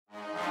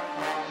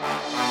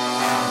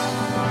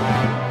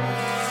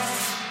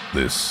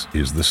This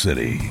is the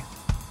city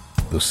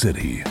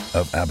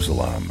of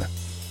Absalom,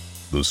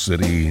 the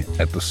city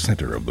at the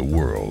center of the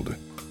world.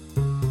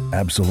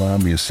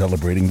 Absalom is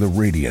celebrating the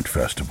Radiant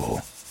Festival,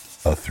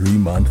 a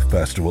 3-month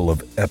festival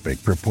of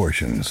epic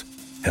proportions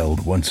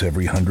held once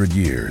every 100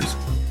 years.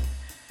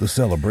 The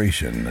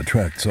celebration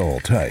attracts all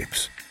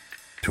types: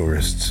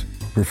 tourists,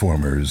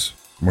 performers,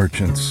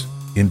 merchants,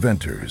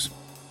 inventors,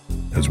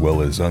 as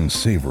well as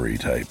unsavory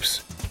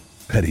types,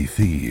 petty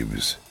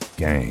thieves,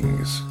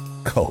 gangs,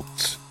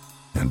 cults,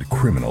 and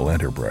criminal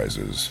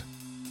enterprises.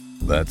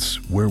 That's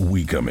where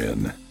we come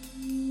in.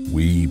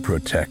 We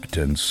protect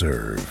and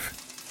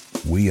serve.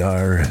 We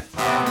are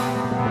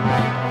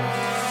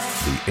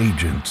the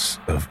Agents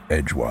of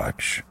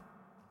Edgewatch.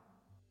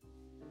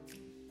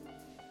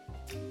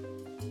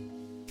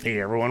 Hey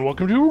everyone,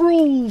 welcome to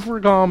Roll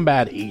for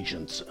Combat,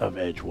 Agents of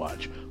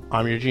Edgewatch.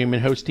 I'm your GM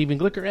and host, Stephen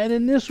Glicker, and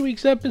in this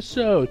week's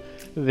episode,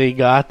 they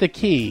got the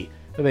key.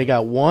 They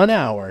got 1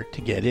 hour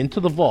to get into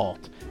the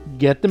vault,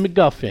 get the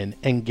MacGuffin,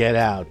 and get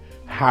out.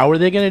 How are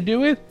they going to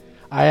do it?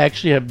 I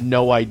actually have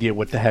no idea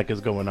what the heck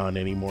is going on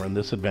anymore in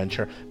this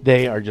adventure.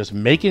 They are just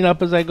making it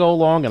up as I go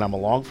along, and I'm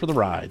along for the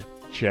ride.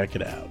 Check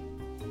it out.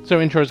 So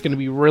intro is going to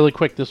be really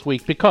quick this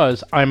week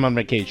because I'm on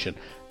vacation.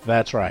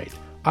 That's right.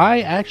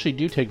 I actually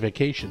do take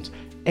vacations.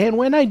 And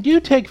when I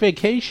do take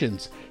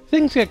vacations,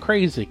 things get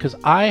crazy because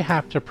I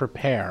have to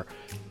prepare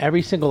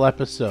every single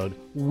episode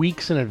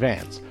weeks in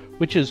advance,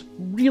 which is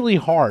really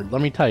hard,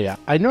 let me tell you.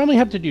 I normally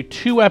have to do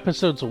 2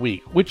 episodes a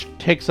week, which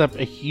takes up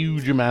a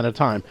huge amount of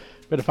time.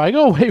 But if I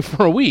go away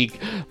for a week,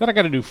 then I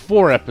got to do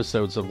 4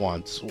 episodes at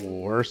once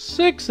or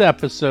 6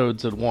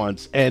 episodes at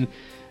once. And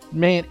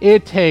man,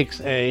 it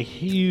takes a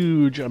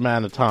huge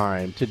amount of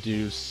time to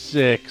do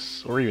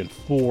 6 or even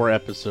 4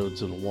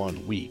 episodes in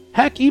 1 week.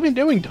 Heck, even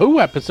doing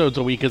 2 episodes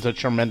a week is a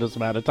tremendous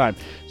amount of time.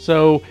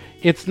 So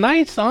it's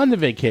nice on the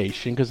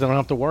vacation because I don't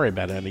have to worry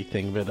about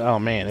anything. But oh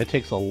man, it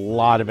takes a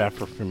lot of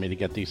effort for me to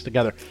get these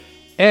together.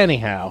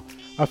 Anyhow,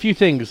 a few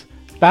things.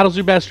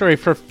 Battlezoo Best Story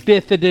for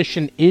 5th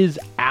edition is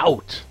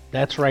out.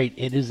 That's right,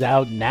 it is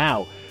out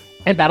now.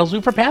 And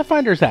Battlezoo for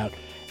Pathfinder's out.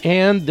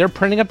 And they're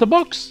printing up the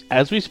books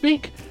as we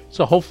speak.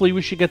 So hopefully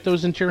we should get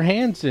those into your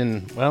hands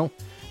in, well,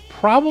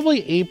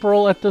 probably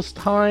April at this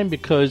time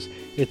because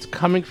it's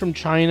coming from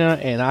China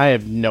and I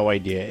have no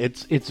idea.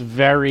 It's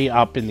very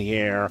up in the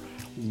air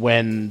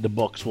when the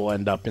books will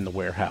end up in the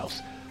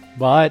warehouse.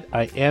 But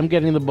I am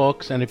getting the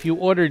books, and if you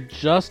order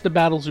just the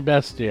Battlezoo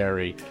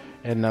Bestiary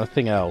and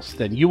nothing else,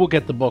 then you will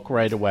get the book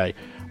right away.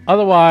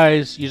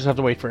 Otherwise, you just have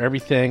to wait for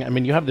everything. I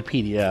mean, you have the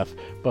PDF,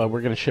 but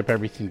we're going to ship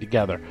everything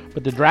together.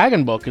 But the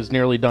Dragon book is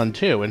nearly done,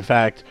 too. In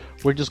fact,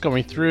 we're just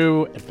going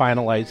through and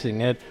finalizing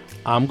it.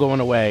 I'm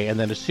going away, and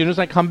then as soon as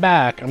I come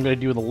back, I'm going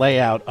to do the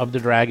layout of the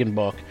Dragon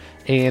book.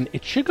 And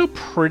it should go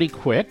pretty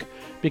quick,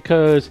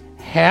 because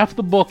half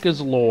the book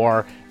is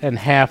lore, and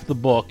half the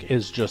book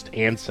is just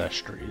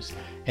ancestries.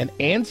 And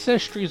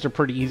ancestries are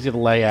pretty easy to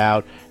lay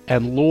out,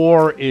 and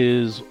lore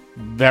is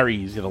very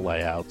easy to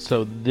lay out,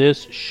 so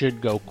this should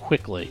go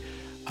quickly.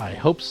 I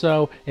hope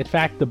so. In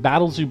fact, the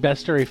Battlezoo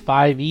Bestiary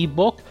 5e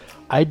book,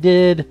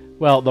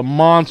 the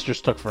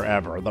monsters took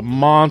forever. The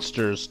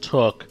monsters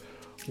took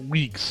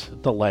weeks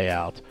to lay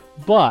out.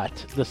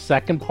 But the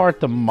second part,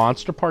 the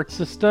monster part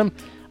system,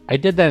 I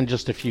did that in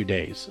just a few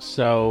days.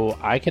 So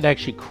I could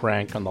actually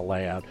crank on the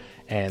layout,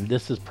 and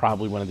this is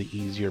probably one of the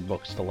easier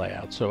books to lay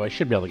out. So I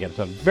should be able to get it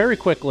done very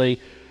quickly.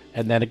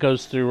 And then it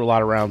goes through a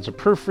lot of rounds of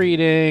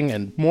proofreading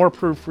and more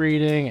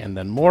proofreading and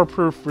then more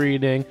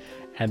proofreading.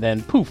 And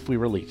then poof, we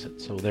release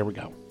it. So there we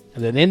go.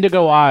 And then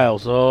Indigo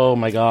Isles. Oh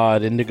my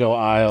God, Indigo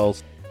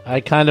Isles.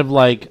 I kind of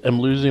am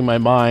losing my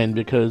mind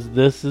because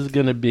this is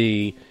going to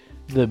be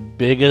the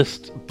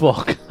biggest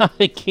book.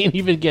 I can't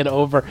even get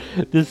over.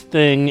 This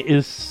thing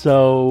is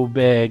so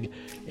big.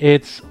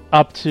 It's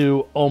up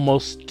to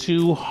almost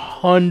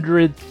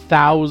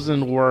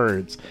 200,000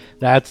 words.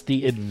 That's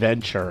the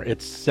adventure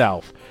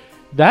itself.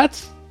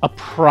 That's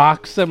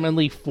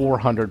approximately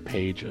 400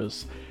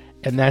 pages,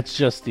 and that's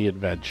just the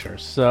adventure.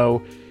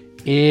 So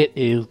it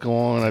is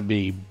going to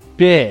be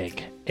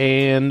big,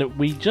 and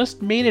we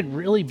just made it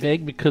really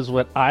big because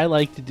what I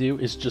like to do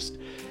is just,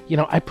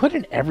 I put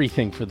in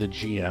everything for the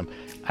GM.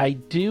 I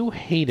do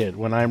hate it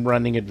when I'm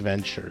running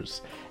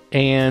adventures,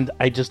 and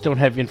I just don't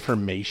have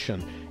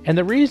information. And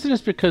the reason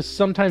is because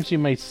sometimes you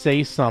might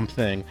say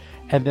something,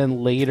 and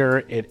then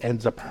later it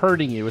ends up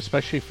hurting you,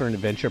 especially for an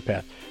adventure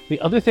path. The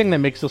other thing that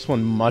makes this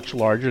one much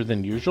larger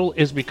than usual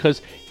is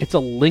because it's a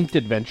linked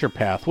adventure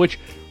path, which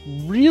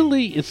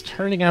really is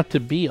turning out to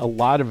be a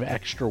lot of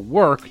extra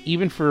work,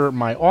 even for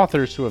my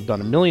authors who have done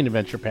a million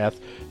adventure paths,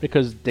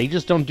 because they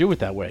just don't do it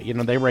that way.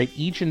 They write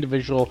each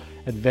individual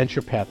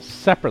adventure path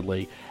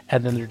separately,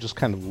 and then they're just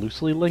kind of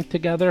loosely linked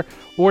together,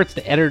 or it's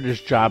the editor's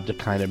job to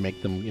kind of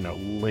make them,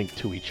 link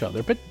to each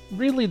other. But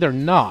really, they're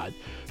not.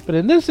 But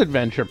in this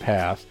adventure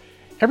path,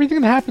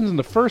 everything that happens in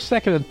the first,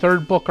 second, and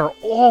third book are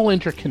all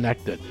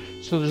interconnected.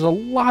 So there's a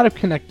lot of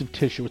connective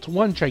tissue. It's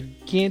one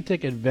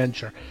gigantic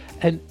adventure.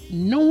 And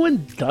no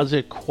one does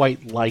it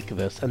quite like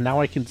this. And now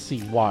I can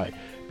see why.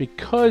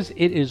 because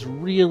it is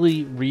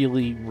really,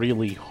 really,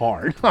 really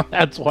hard.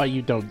 That's why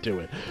you don't do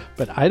it.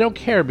 But I don't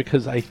care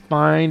because I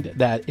find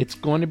that it's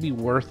going to be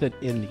worth it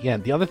in the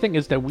end. The other thing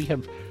is that we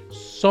have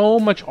so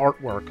much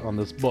artwork on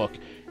this book.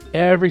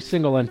 Every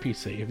single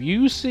NPC. If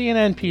you see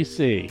an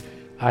NPC,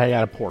 I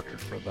got a portrait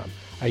for them.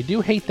 I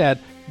do hate that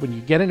when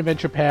you get an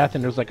adventure path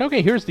and there's like,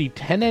 okay, here's the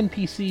 10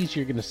 NPCs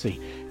you're going to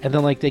see. And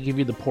then like they give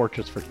you the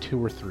portraits for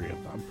 2 or 3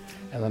 of them.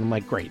 And then I'm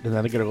like, great. And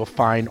then I'm going to go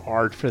find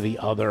art for the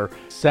other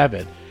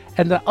 7.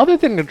 And the other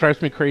thing that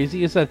drives me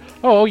crazy is that,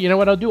 oh, you know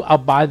what I'll do? I'll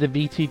buy the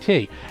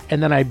VTT.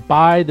 And then I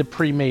buy the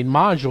pre-made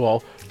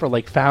module for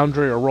like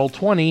Foundry or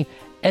Roll20.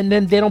 And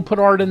then they don't put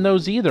art in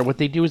those either. What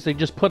they do is they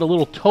just put a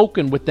little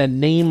token with the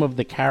name of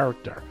the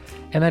character.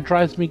 And that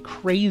drives me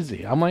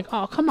crazy. I'm like,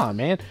 oh, come on,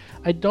 man.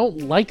 I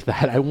don't like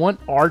that. I want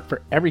art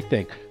for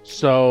everything.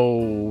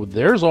 So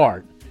there's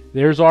art.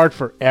 There's art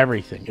for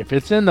everything. If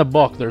it's in the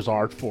book, there's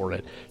art for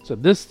it. So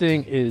this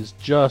thing is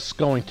just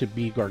going to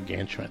be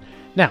gargantuan.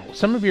 Now,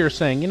 some of you are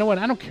saying, you know what?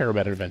 I don't care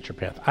about Adventure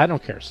Path. I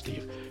don't care,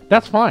 Steve.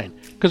 That's fine,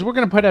 because we're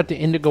going to put out the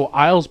Indigo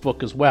Isles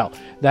book as well.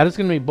 That is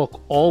going to be a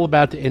book all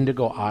about the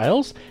Indigo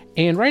Isles.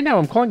 And right now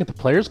I'm calling it the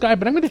Player's Guide,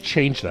 but I'm going to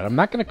change that. I'm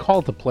not going to call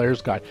it the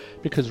Player's Guide,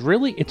 because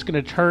really it's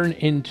going to turn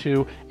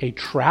into a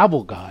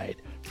travel guide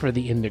for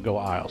the Indigo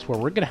Isles, where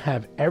we're going to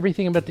have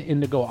everything about the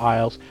Indigo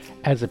Isles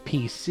as a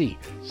PC.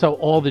 So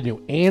all the new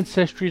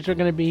ancestries are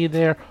going to be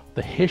there,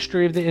 the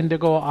history of the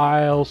Indigo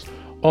Isles,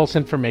 all this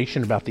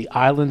information about the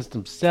islands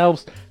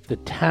themselves, the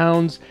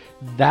towns.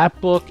 That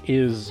book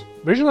is...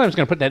 Originally I was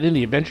going to put that in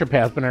the Adventure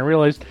Path, but I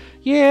realized,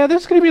 yeah,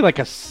 this is going to be like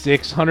a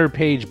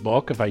 600-page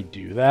book if I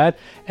do that.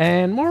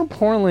 And more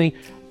importantly,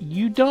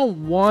 you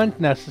don't want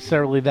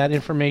necessarily that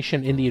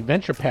information in the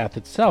Adventure Path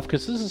itself,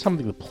 because this is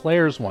something the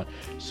players want.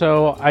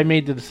 So I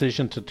made the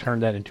decision to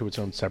turn that into its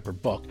own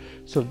separate book.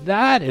 So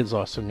that is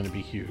also going to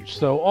be huge.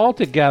 So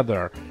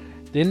altogether,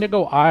 the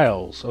Indigo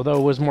Isles, although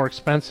it was more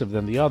expensive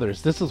than the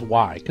others, this is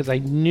why, because I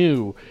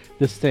knew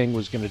this thing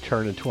was going to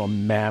turn into a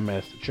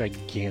mammoth,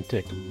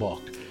 gigantic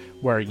book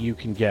where you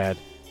can get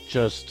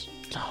just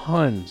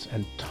tons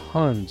and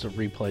tons of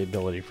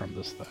replayability from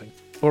this thing.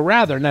 Or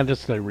rather, not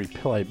just the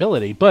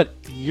replayability, but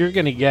you're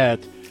going to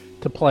get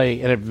to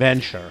play an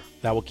adventure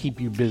that will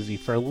keep you busy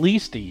for at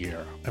least a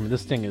year. I mean,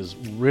 this thing is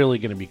really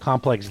going to be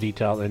complex,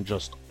 detailed, and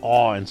just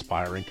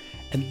awe-inspiring.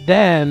 And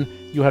then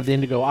you have the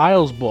Indigo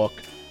Isles book,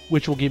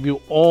 which will give you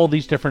all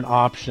these different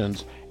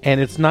options. And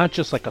it's not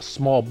just like a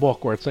small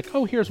book where it's like,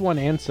 oh, here's one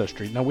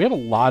ancestry. Now, we have a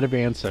lot of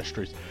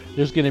ancestries.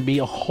 There's going to be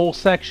a whole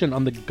section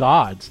on the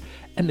gods.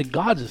 And the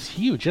gods is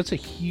huge. It's a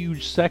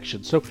huge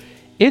section. So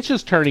it's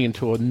just turning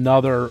into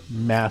another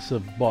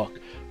massive book.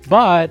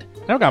 But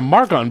now I've got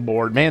Mark on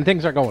board, man.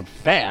 Things are going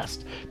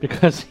fast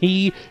because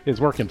he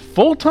is working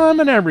full-time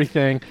and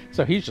everything.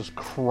 So he's just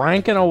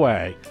cranking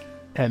away.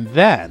 And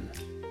then,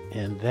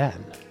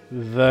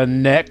 the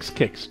next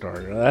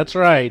Kickstarter. That's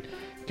right.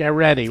 Get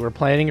ready. We're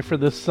planning it for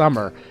this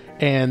summer.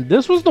 And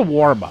this was the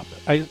warm-up.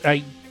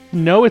 I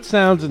know it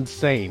sounds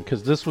insane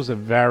because this was a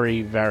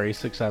very, very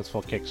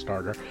successful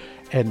Kickstarter.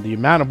 And the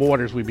amount of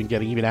orders we've been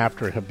getting even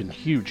after it have been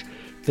huge.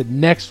 The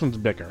next one's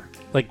bigger.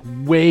 Like,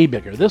 way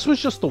bigger. This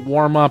was just the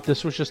warm-up.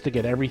 This was just to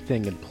get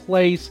everything in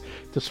place,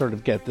 to sort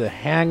of get the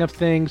hang of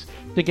things,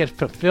 to get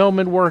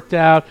fulfillment worked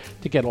out,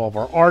 to get all of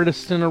our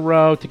artists in a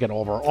row, to get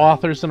all of our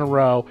authors in a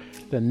row.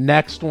 The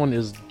next one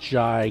is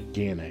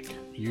gigantic.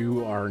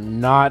 You are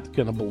not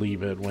going to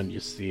believe it when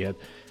you see it.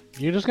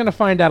 You're just going to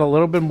find out a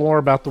little bit more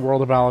about the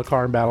world of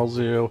Alucard and Battle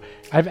Zoo.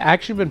 I've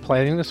actually been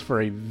planning this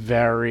for a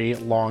very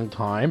long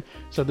time,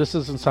 so this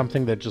isn't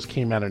something that just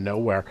came out of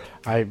nowhere.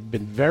 I've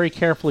been very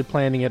carefully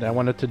planning it. I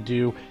wanted to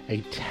do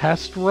a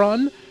test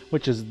run,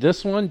 which is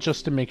this one,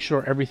 just to make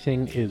sure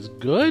everything is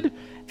good,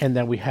 and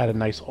then we had a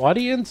nice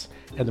audience,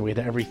 and then we had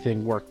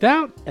everything worked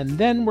out, and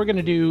then we're going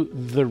to do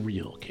the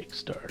real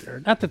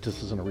Kickstarter. Not that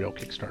this isn't a real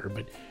Kickstarter,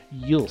 but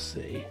you'll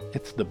see.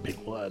 It's the big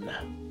one.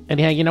 And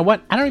yeah, you know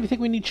what? I don't even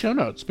think we need show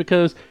notes,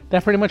 because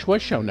that pretty much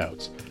was show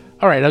notes.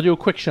 All right, I'll do a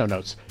quick show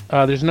notes.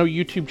 There's no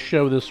YouTube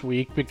show this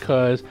week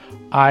because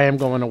I am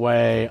going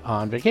away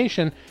on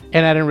vacation,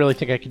 and I didn't really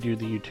think I could do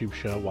the YouTube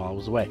show while I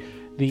was away.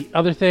 The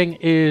other thing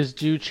is,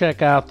 do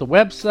check out the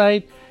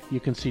website. You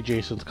can see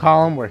Jason's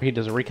column where he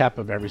does a recap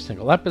of every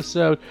single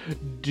episode.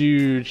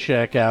 Do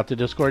check out the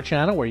Discord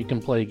channel where you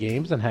can play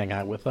games and hang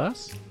out with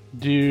us.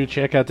 Do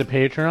check out the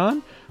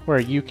Patreon where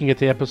you can get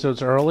the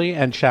episodes early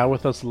and chat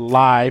with us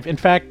live. In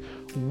fact,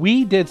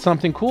 we did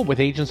something cool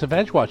with Agents of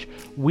Edgewatch.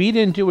 We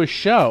didn't do a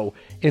show.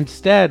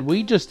 Instead,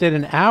 we just did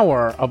an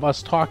hour of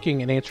us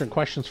talking and answering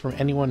questions from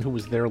anyone who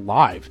was there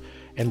live.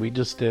 And we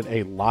just did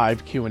a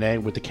live Q&A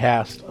with the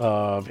cast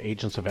of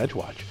Agents of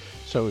Edgewatch.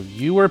 So if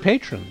you were a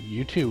patron,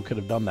 you too could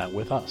have done that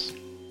with us.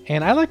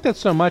 And I like that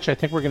so much, I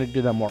think we're going to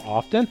do that more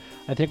often.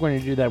 I think we're going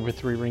to do that with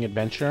Three Ring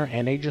Adventure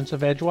and Agents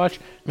of Edgewatch.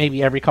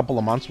 Maybe every couple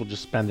of months we'll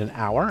just spend an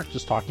hour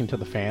just talking to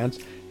the fans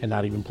and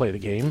not even play the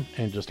game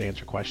and just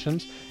answer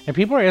questions. And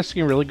people are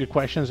asking really good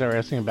questions. They're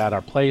asking about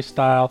our play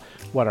style,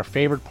 what our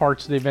favorite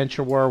parts of the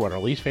adventure were, what our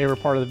least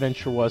favorite part of the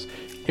adventure was.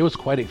 It was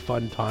quite a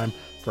fun time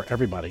for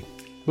everybody.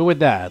 But with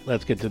that,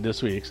 let's get to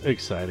this week's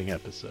exciting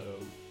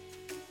episode.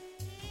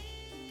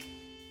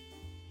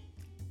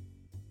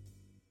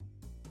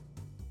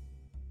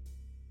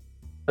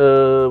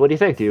 What do you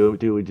think?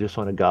 Do we just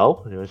want to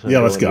go?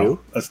 Let's go.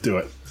 Let's do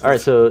it. All right,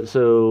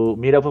 so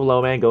meet up with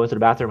Lowman, go into the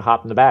bathroom,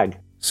 hop in the bag.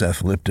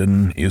 Seth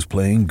Lipton is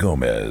playing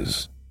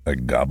Gomez, a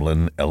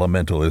goblin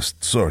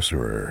elementalist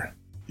sorcerer.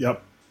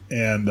 Yep.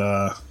 And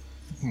I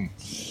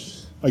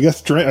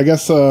guess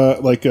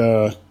like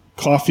a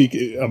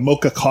coffee, a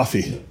mocha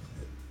coffee,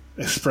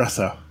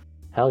 espresso.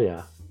 Hell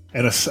yeah.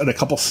 And a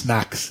couple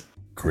snacks.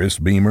 Chris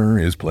Beamer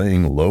is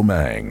playing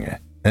Lomang,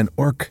 an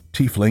orc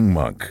tiefling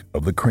monk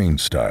of the crane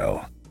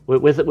style.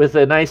 With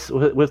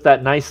that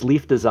nice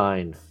leaf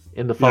design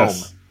in the foam.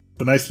 Yes,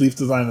 the nice leaf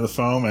design in the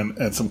foam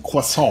and some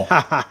croissant.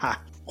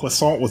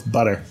 Croissant with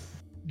butter.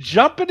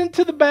 Jumping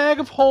into the bag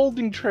of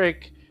holding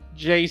trick,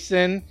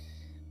 Jason.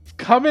 It's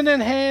coming in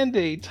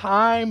handy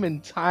time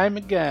and time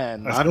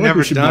again. I've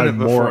never done it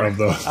before. More of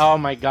those. Oh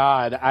my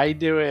god, I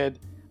do it.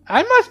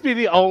 I must be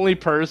the only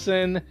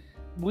person.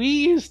 We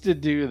used to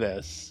do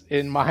this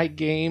in my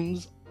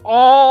games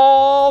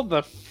all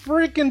the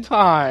freaking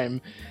time.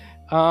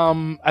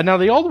 Now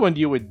the old one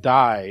you would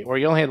die, or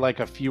you only had like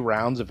a few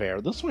rounds of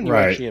air. This one you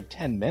actually have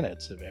 10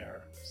 minutes of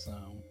air. So,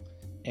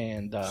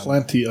 and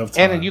plenty of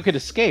time. And you could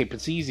escape.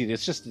 It's easy.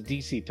 It's just a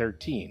DC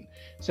 13,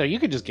 so you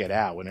could just get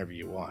out whenever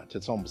you want.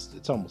 It's almost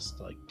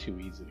like too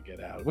easy to get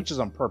out, which is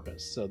on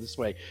purpose. So this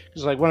way,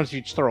 because like once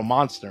you throw a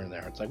monster in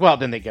there, it's like, well,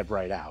 then they get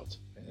right out.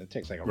 And it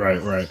takes like a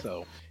right.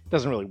 So it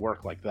doesn't really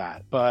work like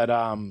that. But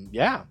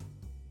yeah,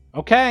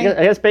 okay.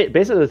 I guess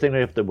basically the thing we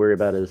have to worry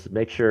about is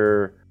make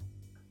sure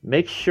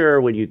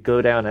when you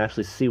go down and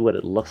actually see what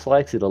it looks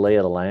like, see the lay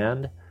of the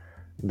land,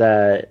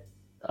 that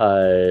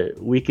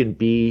we can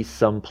be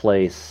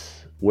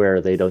someplace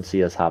where they don't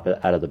see us hop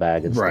out of the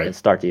bag and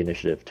start the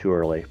initiative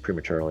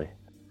prematurely.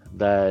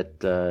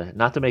 That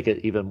not to make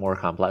it even more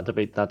complex,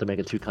 not to make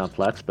it too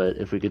complex, but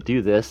if we could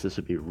do this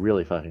would be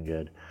really fucking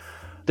good.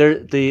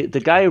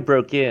 The guy who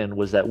broke in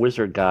was that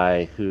wizard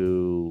guy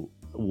who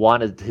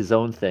wanted his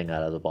own thing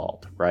out of the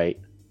vault, right?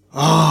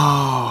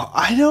 Oh,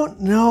 I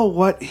don't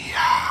know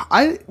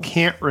I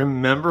can't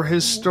remember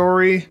his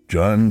story.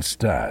 John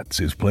Statz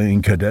is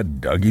playing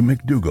Cadet Dougie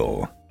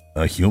McDougal,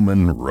 a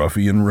human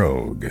ruffian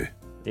rogue.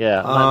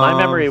 Yeah, my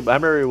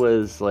memory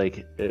was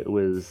like it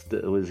was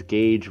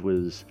Gage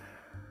was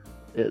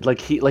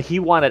he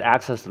wanted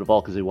access to the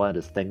vault because he wanted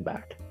his thing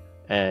back,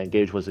 and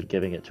Gage wasn't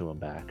giving it to him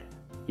back.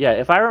 Yeah,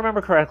 if I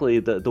remember correctly,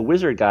 the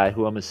wizard guy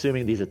who I'm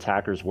assuming these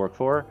attackers work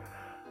for,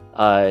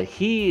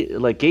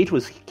 Gage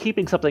was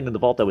keeping something in the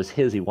vault that was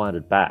his. He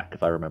wanted back,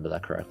 if I remember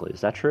that correctly.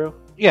 Is that true?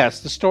 Yes.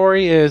 The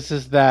story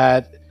is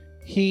that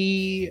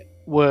he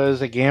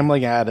was a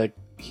gambling addict.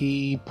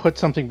 He put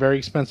something very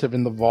expensive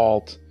in the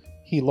vault.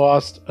 He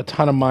lost a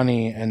ton of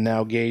money, and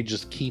now Gage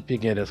is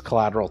keeping it as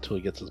collateral till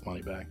he gets his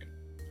money back.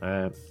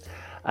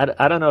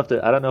 I don't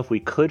know if we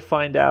could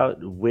find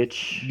out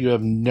which. You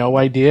have no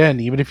idea,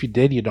 and even if you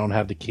did, you don't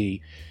have the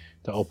key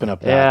to open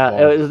up that vault.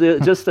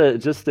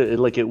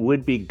 It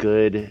would be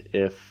good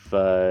if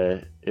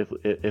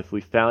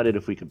we found it,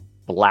 if we could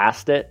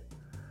blast it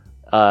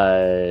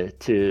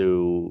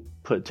to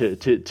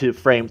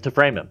frame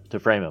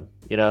him,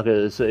 you know,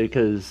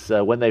 because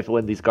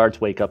when these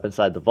guards wake up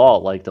inside the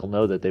vault, like they'll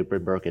know that they've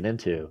been broken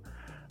into.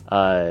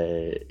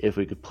 If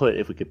we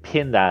could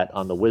pin that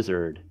on the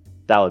wizard,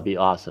 that would be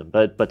awesome.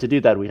 But to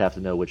do that, we'd have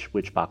to know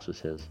which box was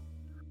his.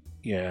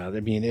 Yeah, I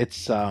mean,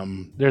 it's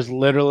there's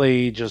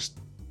literally just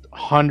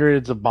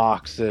hundreds of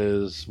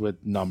boxes with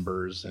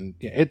numbers, and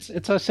it's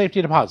a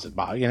safety deposit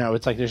box. You know,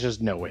 it's like there's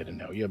just no way to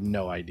know. You have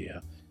no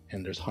idea,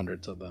 and there's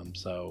hundreds of them,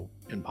 so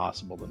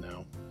impossible to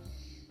know.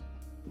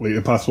 Wait,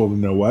 impossible to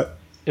know what?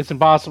 It's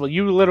impossible.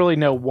 You literally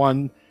know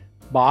one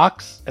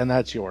box, and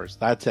that's yours.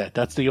 That's it.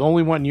 That's the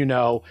only one you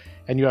know,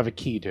 and you have a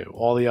key to.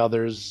 All the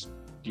others,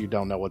 you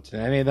don't know what's in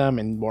any of them,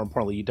 and more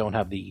importantly, you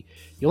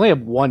only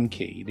have one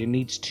key. It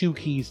needs two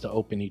keys to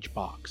open each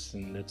box,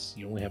 and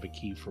you only have a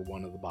key for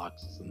one of the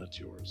boxes, and that's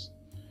yours.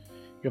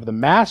 You have the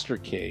master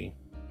key,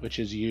 which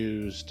is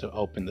used to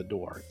open the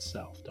door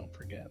itself. Don't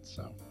forget.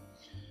 So,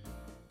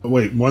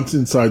 wait, once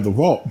inside the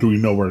vault, do we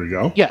know where to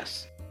go?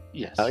 Yes.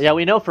 Yeah,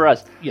 we know for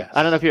us. Yes.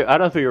 I don't know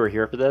if you were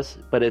here for this,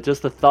 but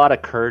the thought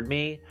occurred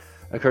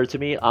to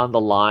me on the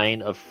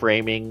line of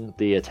framing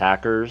the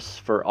attackers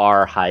for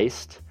our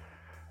heist.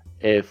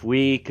 If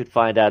we could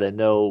find out and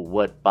know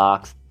what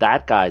box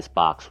that guy's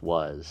box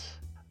was,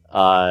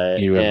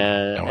 and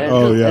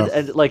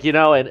like, you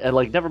know, and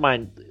like, never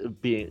mind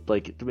being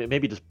like,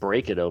 maybe just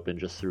break it open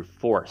just through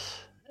force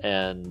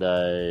and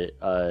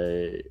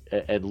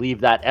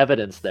leave that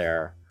evidence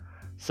there.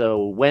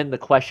 So when the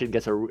question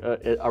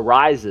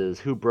arises,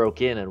 who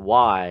broke in and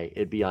why,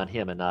 it'd be on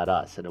him and not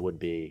us, and it would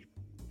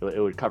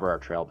cover our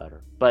trail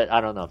better. But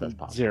I don't know if that's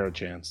possible. Zero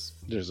chance.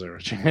 There's zero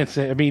chance.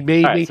 I mean,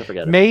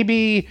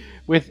 maybe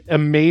with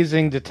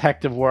amazing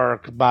detective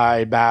work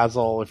by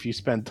Basil, if you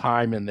spend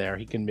time in there,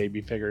 he can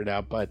maybe figure it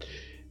out. But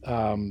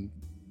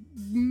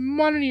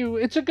why don't you?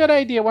 It's a good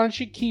idea. Why don't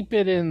you keep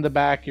it in the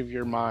back of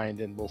your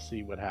mind, and we'll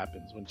see what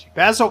happens when she.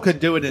 Basil could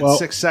do it in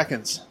 6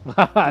 seconds.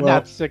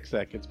 Not 6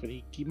 seconds, but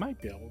he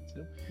might be able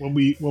to. When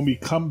we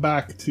come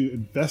back to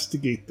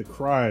investigate the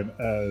crime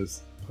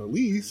as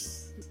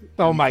police.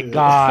 Oh my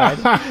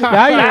God!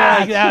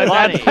 Now you're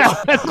like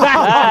That's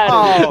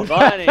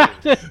funny.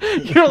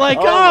 You're like,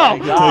 Oh my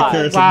oh,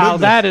 God. wow,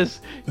 that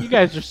is. You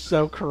guys are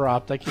so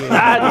corrupt. I can't.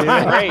 That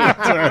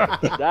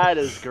is great. That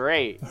is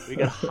great. We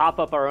can hop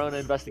up our own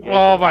investigation.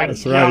 Oh my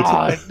That's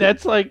God!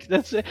 right.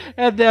 That's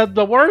and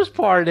the worst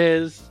part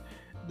is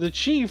the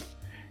chief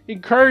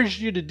encouraged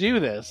you to do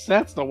this.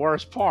 That's the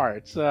worst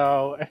part.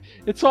 So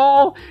it's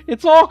all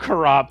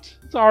corrupt.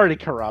 It's already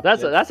corrupt.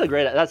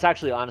 That's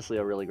actually honestly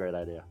a really great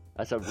idea.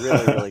 That's a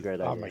really, really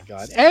great idea. Oh my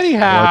God.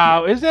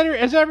 Anyhow, is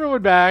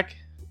everyone back?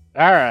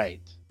 All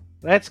right.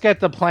 Let's get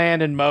the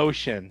plan in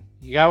motion.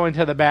 You go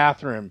into the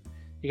bathroom.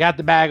 You got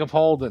the bag of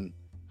holding.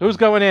 Who's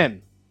going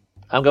in?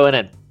 I'm going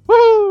in.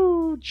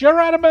 Woo!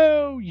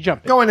 Geronimo! You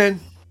jump in. Going in.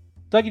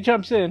 Dougie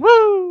jumps in.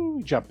 Woo!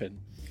 You jump in.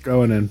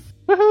 Going in.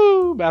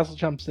 Woohoo! Basil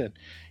jumps in.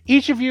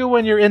 Each of you,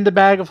 when you're in the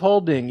bag of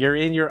holding, you're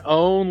in your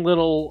own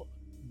little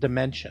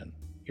dimension.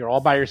 You're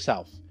all by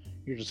yourself.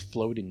 You're just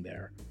floating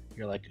there.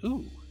 You're like,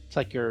 ooh. It's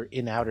like you're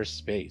in outer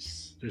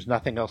space. There's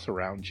nothing else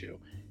around you.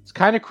 It's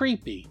kind of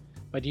creepy,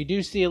 but you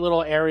do see a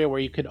little area where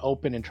you could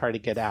open and try to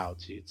get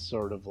out. It's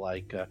sort of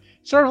like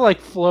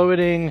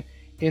floating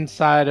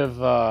inside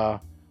of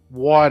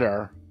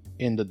water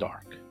in the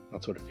dark.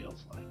 That's what it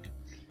feels like.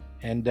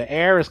 And the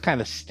air is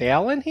kind of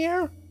stale in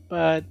here,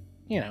 but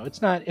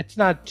it's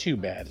not too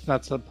bad. It's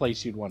not some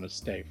place you'd want to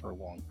stay for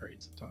long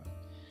periods of time.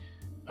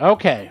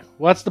 Okay,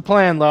 what's the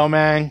plan,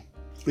 Lomang?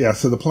 Yeah,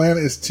 so the plan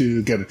is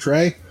to get a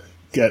tray,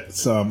 get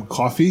some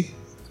coffee,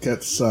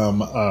 get some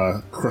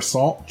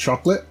croissant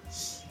chocolate,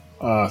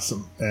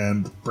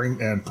 and put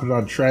it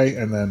on a tray,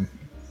 and then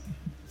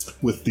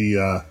with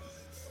the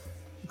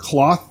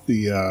cloth,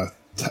 the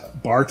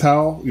bar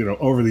towel,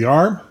 over the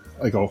arm,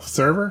 like a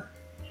server,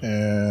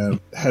 and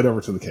head over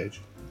to the cage.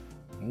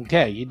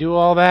 Okay, you do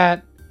all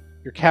that.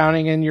 You're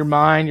counting in your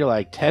mind. You're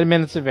like 10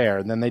 minutes of air,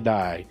 and then they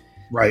die.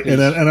 Right,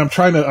 and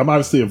I'm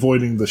obviously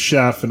avoiding the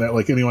chef and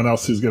like anyone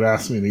else who's going to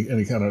ask me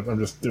any kind of. I'm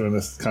just doing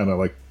this kind of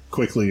like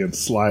quickly and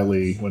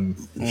slyly when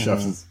the chef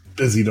is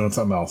busy doing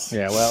something else.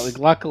 Yeah, well,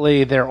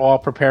 luckily they're all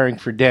preparing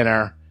for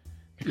dinner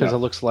because it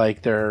looks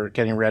like they're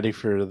getting ready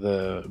for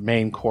the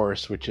main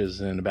course, which is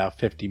in about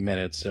 50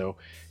 minutes. So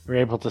you're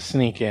able to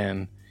sneak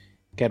in,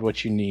 get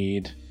what you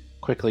need,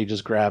 quickly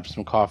just grab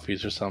some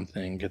coffees or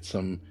something, get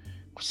some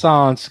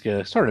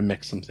croissants, sort of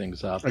mix some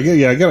things up.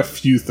 I got a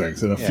few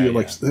things, and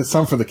like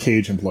some for the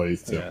cage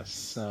employees too. Yes,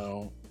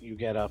 so you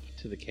get up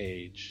to the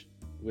cage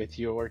with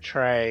your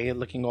tray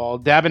looking all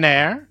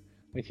debonair,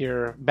 with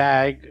your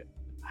bag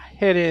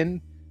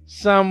hidden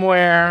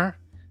somewhere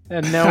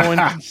that no one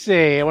can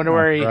see. I wonder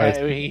where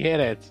he hid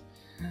it.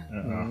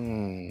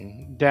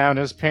 Down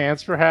his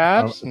pants,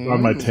 perhaps?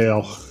 On my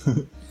tail.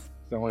 It's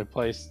the only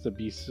place to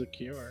be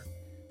secure.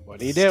 What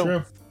do you do?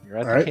 True. You're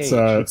at the cage.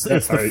 So It's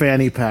the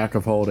fanny pack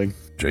of holding.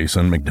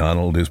 Jason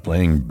McDonald is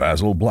playing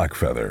Basil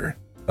Blackfeather,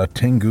 a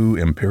Tengu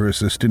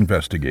empiricist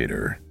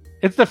investigator.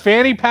 It's the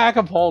fanny pack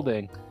of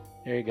holding.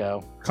 There you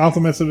go.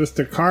 Compliments of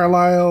Mr.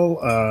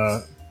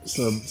 Carlisle.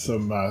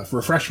 Some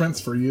refreshments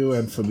for you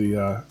and for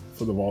the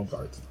vault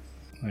guards.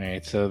 All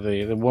right, so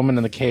the woman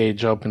in the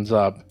cage opens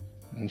up,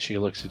 and she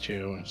looks at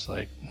you, and it's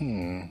like,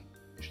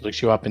 She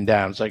looks you up and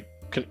down. It's like,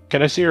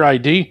 can I see your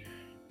ID?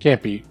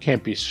 Can't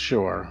be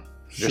sure.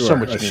 There's so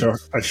much.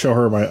 I show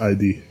her my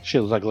ID. She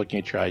was like looking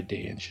at your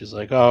ID, and she's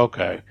like, "Oh,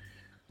 okay."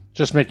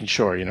 Just making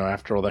sure,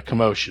 after all that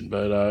commotion.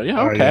 But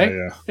okay,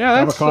 yeah.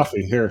 Have a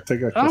coffee here.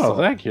 Take a. Oh,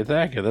 thank you.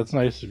 That's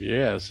nice of you.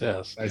 Yes.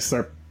 I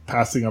start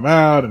passing them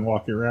out and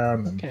walking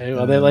around. Okay.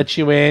 Well, they let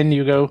you in.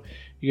 You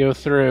go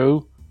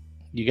through.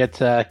 You get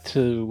back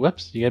to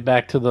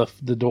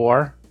the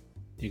door.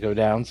 You go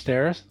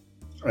downstairs.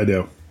 I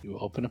do. You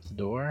open up the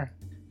door.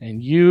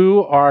 And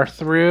you are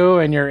through,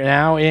 and you're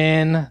now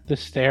in the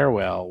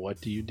stairwell. What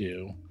do?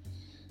 Do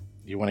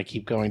you want to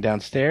keep going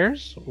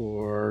downstairs,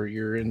 or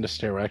you're in the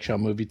stairwell? Actually, I'll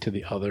move you to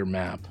the other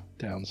map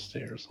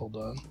downstairs. Hold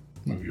on.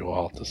 Move you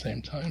all at the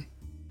same time.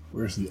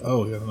 Where's the...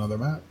 Oh, you have another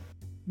map?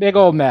 Big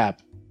old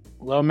map.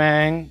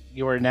 Lomang,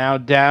 you are now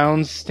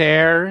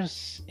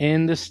downstairs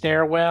in the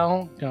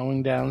stairwell,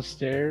 going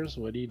downstairs.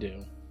 What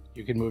do?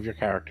 You can move your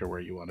character where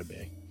you want to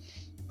be.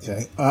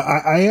 Okay.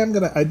 I am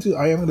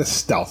gonna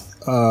stealth.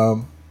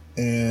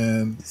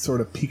 And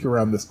sort of peek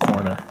around this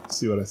corner,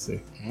 see what I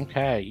see.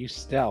 Okay, you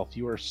stealth.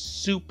 You are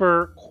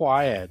super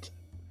quiet.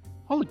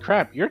 Holy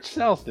crap, your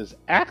stealth is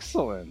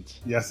excellent.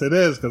 Yes, it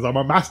is, because I'm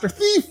a master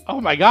thief.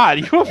 Oh my god,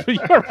 you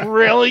have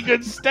really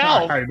good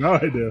stealth. I know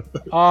I do.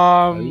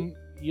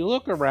 You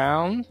look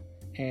around,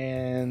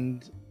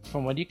 and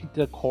from what you can,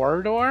 the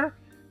corridor,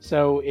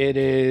 so it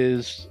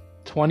is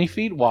 20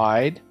 feet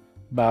wide,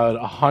 about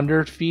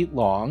 100 feet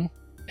long,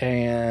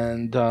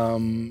 and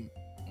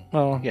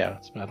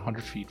it's about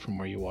 100 feet from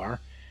where you are.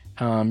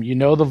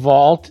 The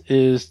vault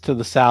is to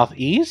the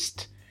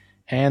southeast,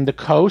 And the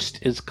coast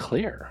is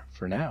clear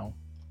for now.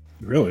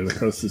 Really, the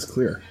coast is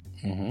clear.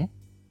 Hmm.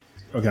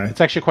 Okay.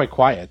 It's actually quite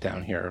quiet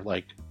down here,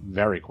 like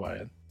very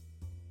quiet.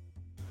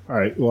 All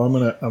right. Well, I'm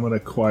gonna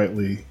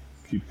quietly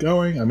keep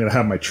going. I'm gonna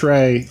have my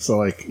tray, so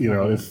like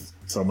if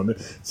someone.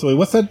 So wait,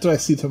 what's that? Do I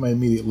see to my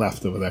immediate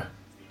left over there?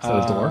 Is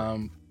that a door?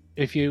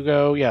 If you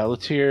go,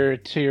 to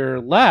your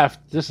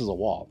left, this is a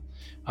wall.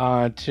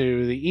 To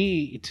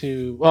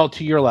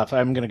your left,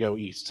 I'm going to go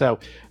east. So,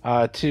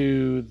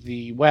 to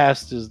the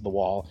west is the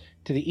wall.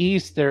 To the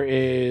east, there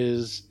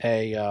is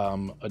a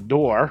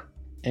door,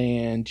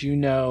 and you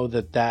know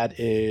that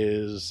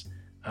is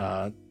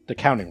the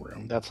counting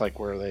room. That's like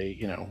where they,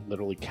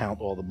 literally count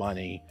all the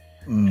money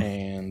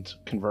and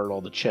convert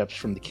all the chips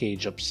from the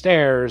cage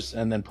upstairs,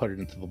 and then put it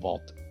into the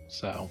vault.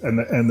 So, and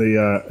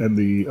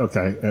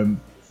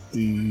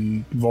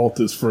the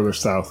vault is further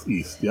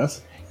southeast.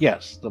 Yes.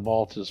 Yes, the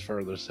vault is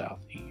further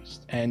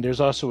southeast. And there's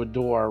also a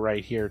door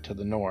right here to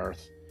the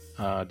north,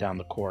 down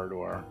the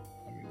corridor.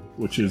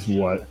 Which is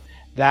what?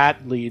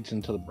 That leads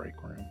into the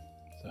break room.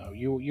 So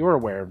you're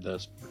aware of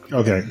this.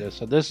 Okay.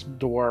 So this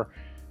door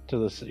to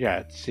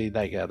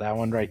the that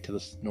one right to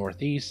the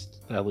northeast,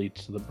 that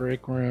leads to the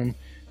break room,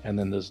 and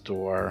then this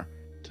door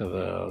to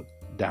the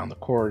down the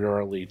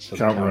corridor leads to the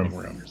counting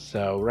room.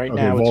 So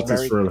now it's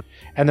very further.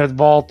 And the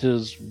vault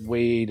is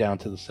way down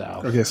to the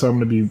south. Okay, so I'm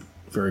going to be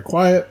very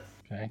quiet.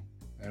 Okay.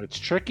 Now it's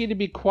tricky to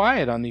be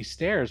quiet on these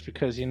stairs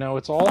because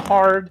it's all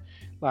hard.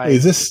 Like, hey,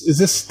 is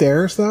this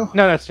stairs though?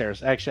 No, not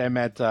stairs. Actually, I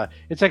meant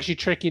it's actually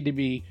tricky to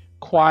be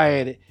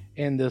quiet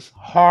in this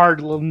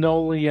hard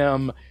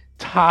linoleum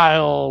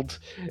tiled,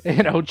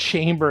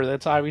 chamber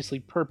that's obviously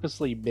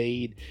purposely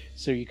made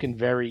so you can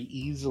very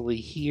easily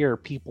hear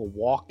people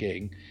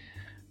walking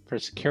for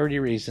security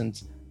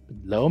reasons.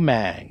 Lo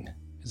Mang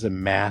is a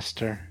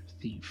master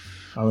thief.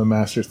 I'm a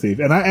master thief,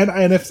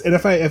 and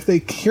if they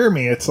hear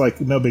me, it's like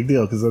no big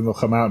deal because then they'll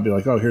come out and be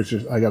like, "Oh,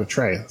 I got a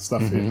tray of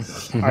stuff for you."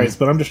 All right,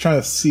 but I'm just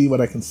trying to see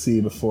what I can see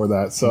before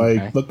that. So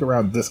I look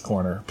around this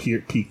corner,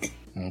 peek.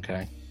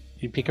 Okay,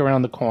 you peek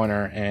around the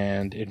corner,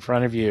 and in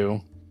front of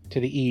you,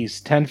 to the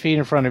east, 10 feet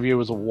in front of you,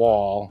 is a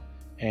wall,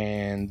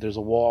 and there's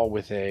a wall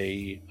with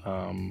a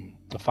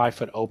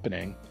 5-foot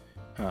opening,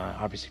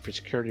 obviously for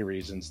security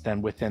reasons.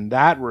 Then within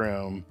that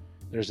room,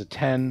 there's a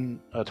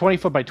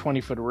 20-foot by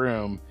 20-foot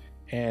room.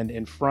 And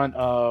in front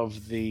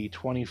of the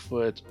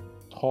 20-foot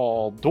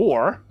tall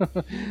door,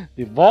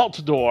 the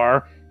vault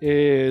door,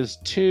 is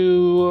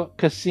 2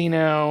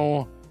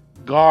 casino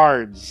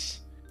guards,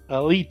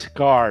 elite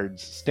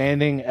guards,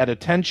 standing at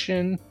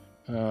attention.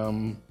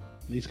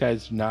 These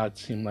guys do not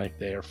seem like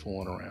they are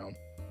fooling around.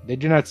 They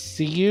do not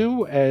see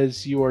you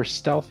as you are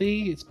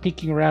stealthy. It's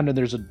peeking around, and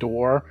there's a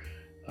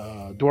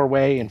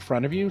doorway in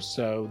front of you,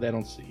 so they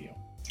don't see you.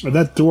 And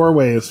that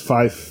doorway is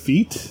 5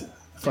 feet?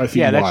 5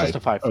 feet wide. Yeah, that's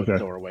just a 5-foot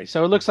doorway.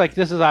 So it looks like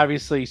this is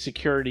obviously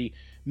security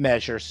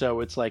measure. So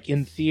it's like,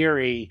 in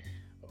theory,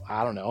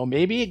 I don't know,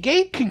 maybe a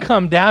gate can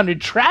come down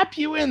and trap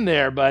you in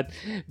there. But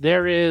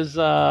there is,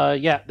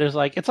 there's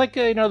like, it's like,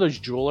 those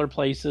jeweler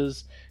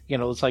places.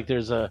 It's like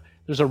there's a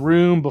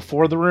room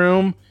before the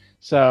room.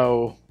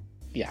 So,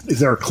 yeah. Is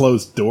there a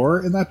closed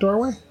door in that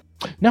doorway?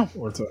 No,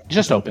 or it's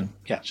just open.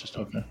 Yeah, it's just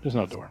open. There's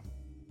no door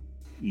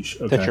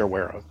that you're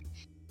aware of.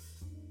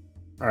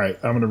 All right,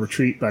 I'm going to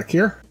retreat back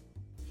here.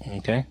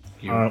 Okay.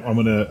 I'm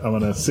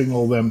gonna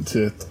signal them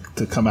to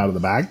come out of the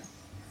bag.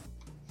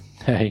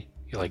 Hey,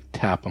 you like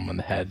tap them on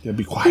the head. Yeah,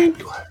 be quiet.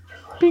 Be quiet.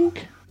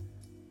 Bink,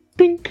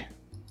 bink. You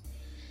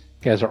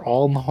guys are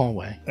all in the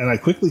hallway. And I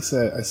quickly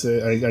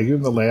I give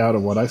them the layout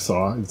of what I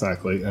saw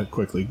exactly,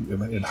 quickly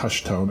in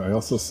hushed tone. I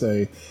also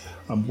say,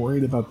 I'm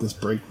worried about this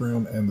break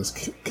room and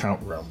this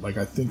count room. Like,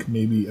 I think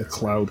maybe a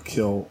cloud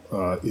kill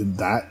in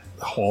that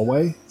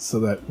hallway, so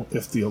that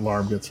if the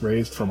alarm gets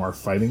raised from our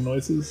fighting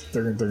noises,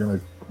 they're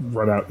gonna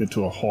run out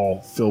into a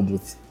hall filled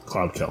with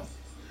cloud kill.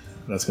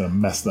 That's gonna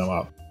mess them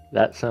up.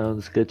 That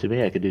sounds good to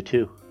me. I could do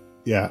 2.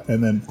 Yeah,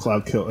 and then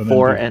cloud kill. And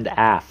fore and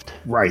aft.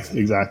 Right,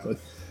 exactly.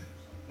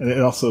 And it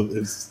also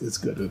it's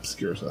good. It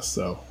obscures us,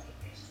 so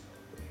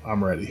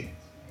I'm ready.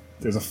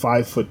 There's a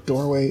 5-foot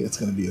doorway. It's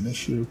going to be an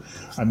issue.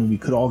 I mean, we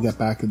could all get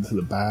back into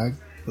the bag.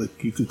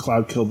 Like, you could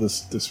cloud kill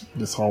this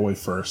hallway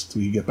first.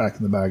 We could get back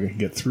in the bag and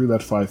get through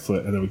that 5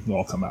 foot, and then we can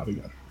all come out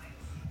again.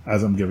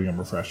 As I'm giving them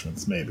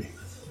refreshments, maybe.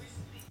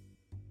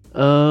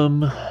 How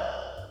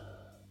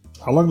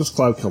long does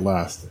cloud kill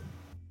last?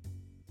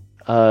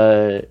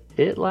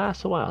 It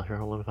lasts a while. Here,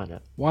 hold on to find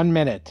out. 1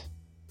 minute.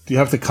 Do you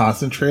have to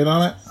concentrate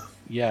on it?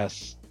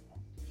 Yes.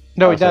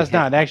 No, he does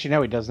not. Actually,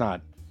 no, he does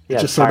not. Yeah,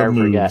 just sort of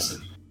moves.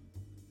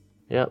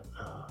 Yep.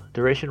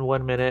 Duration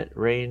 1 minute.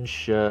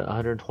 Range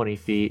 120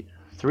 feet.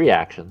 3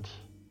 actions.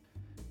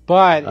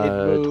 But it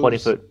moves,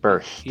 20-foot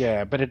burst.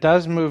 Yeah, but it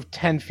does move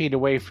 10 feet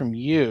away from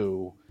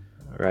you.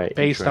 Right.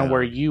 Based on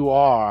where you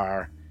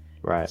are.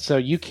 Right. So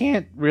you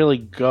can't really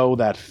go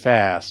that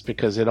fast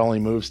because it only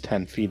moves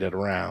 10 feet at a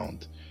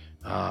round.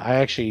 I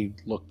actually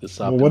looked this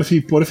up. Well,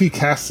 what if he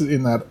casts it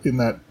in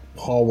that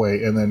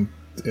hallway and then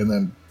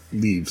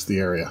leaves the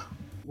area?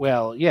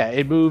 Well, yeah,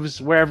 it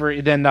moves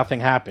wherever. Then nothing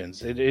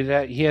happens.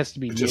 He has to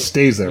be. It just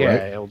stays there, yeah,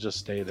 right? It'll just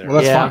stay there. Well,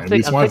 that's yeah, fine. At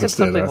least I'm one thinking to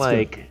stay there.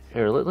 something That's like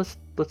here. Let's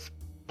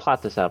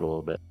plot this out a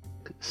little bit.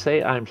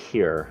 Say I'm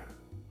here,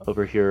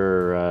 over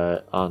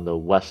here on the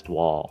west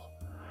wall.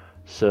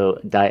 So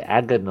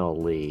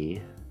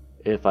diagonally,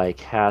 if I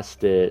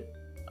cast it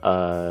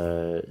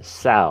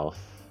south,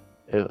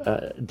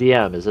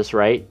 DM, is this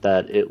right?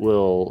 That it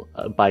will,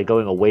 by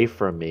going away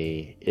from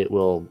me, it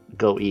will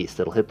go east.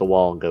 It'll hit the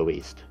wall and go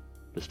east.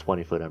 This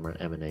 20-foot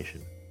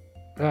emanation.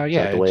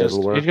 Yeah, the way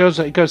it'll work?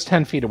 it goes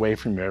 10 feet away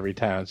from you every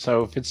time.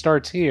 So if it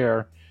starts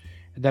here,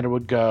 then it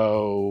would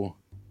go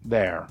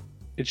there.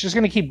 It's just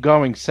going to keep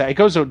going. It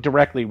goes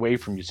directly away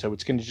from you, so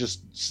it's going to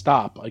just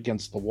stop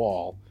against the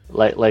wall.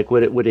 Like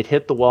would it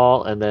hit the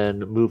wall and then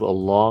move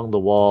along the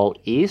wall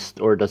east,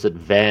 or does it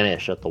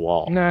vanish at the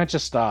wall? No, it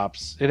just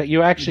stops.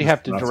 You actually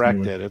have to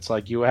direct it. It's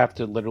like you have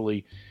to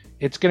literally.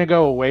 It's going to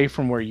go away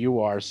from where you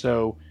are.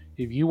 So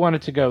if you want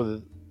it to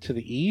go to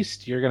the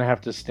east, you're going to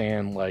have to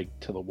stand like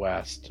to the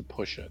west to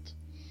push it.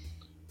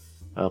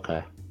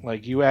 Okay.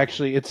 Like you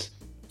actually,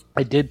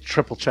 I did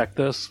triple check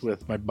this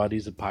with my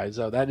buddies at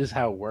Paizo. That is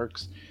how it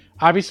works.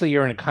 Obviously,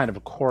 you're in a kind of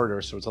a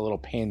corridor, so it's a little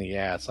pain in the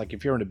ass. Like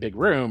if you're in a big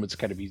room, it's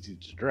kind of easy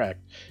to direct.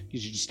 You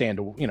just stand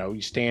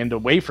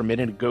away from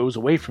it, and it goes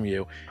away from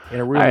you. In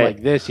a room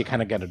like this, you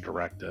kind of got to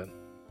direct it.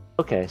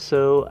 Okay,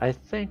 so I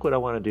think what I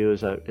want to do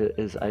is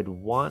I'd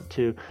want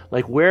to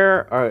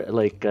where are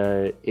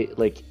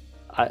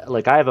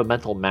I have a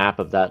mental map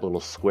of that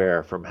little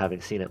square from having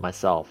seen it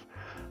myself.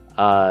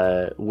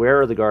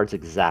 Where are the guards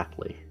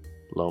exactly,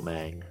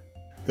 Lomang?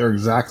 They're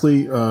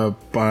exactly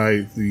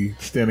by the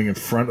standing in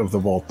front of the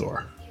vault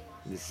door.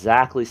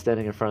 Exactly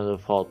standing in front of the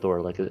vault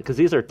door, because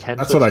these are 10.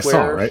 That's what I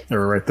saw, right? They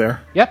were right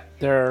there. Yep,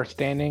 they're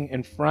standing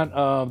in front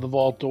of the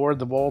vault door.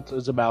 The vault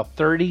is about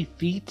 30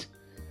 feet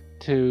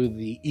to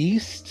the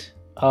east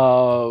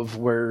of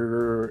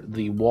where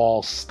the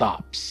wall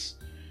stops.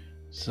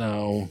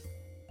 So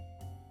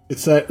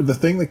it's the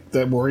thing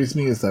that worries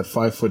me is that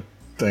 5-foot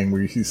thing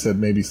where he said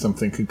maybe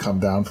something could come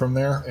down from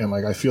there, and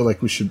I feel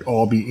like we should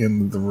all be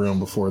in the room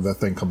before that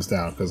thing comes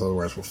down, because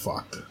otherwise we're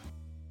fucked.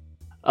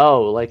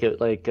 Oh,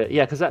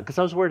 yeah, because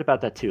I was worried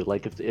about that too.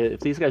 Like if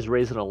these guys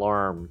raise an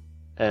alarm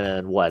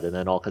and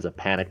then all kinds of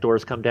panic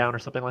doors come down or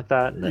something like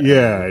that. And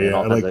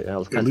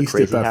at least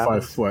at that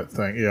 5-foot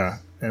thing, yeah.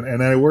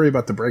 And I worry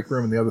about the break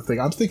room and the other thing.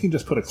 I'm thinking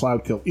just put a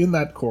cloud kill in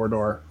that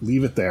corridor,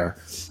 leave it there,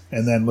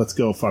 and then let's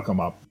go fuck them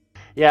up.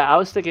 Yeah, I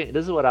was thinking.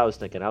 This is what I was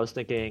thinking. I was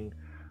thinking.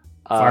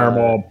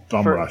 Fireball,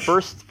 bum rush.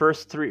 First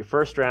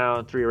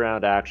round,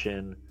 3-round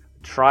action.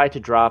 Try to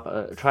drop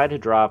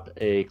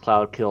a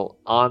cloud kill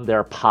on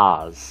their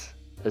paws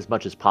as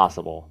much as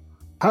possible.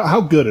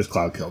 How good is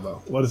cloud kill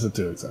though? What does it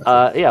do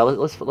exactly? Yeah,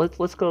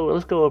 let's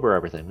go over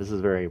everything. This is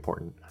very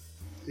important.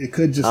 It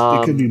could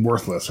it could be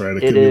worthless, right?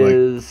 It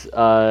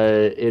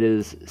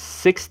is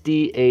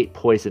 68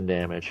 poison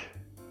damage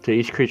to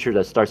each creature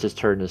that starts its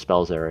turn in the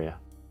spell's area.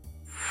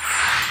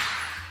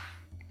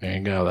 There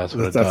you go. That's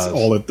what it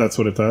does. That's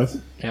what it does?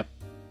 Yep.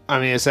 I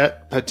mean, is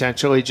that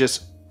potentially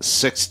just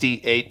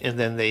 68 and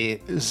then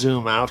they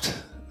zoom out?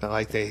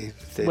 Like they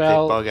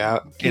bug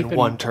out in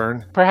one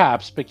turn?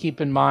 Perhaps, but keep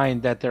in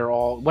mind that they're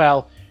all...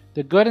 Well,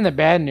 the good and the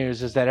bad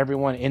news is that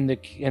everyone in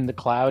the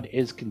cloud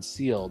is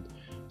concealed.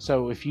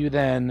 So if you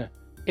then...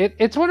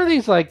 It's one of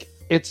these,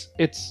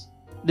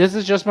 this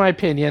is just my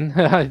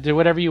opinion. Do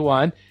whatever you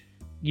want.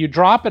 You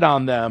drop it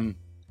on them.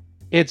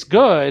 It's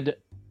good...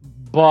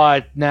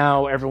 But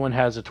now everyone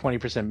has a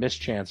 20%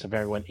 mischance of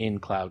everyone in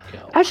cloud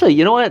kill. Actually,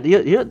 you know what?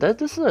 You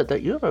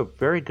have a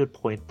very good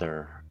point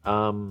there.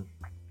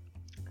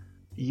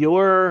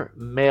 Your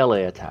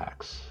melee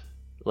attacks,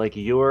 what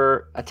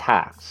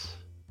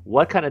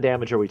kind of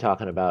damage are we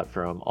talking about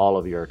from all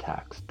of your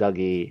attacks,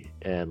 Dougie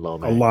and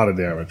Lomang? A lot of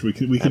damage.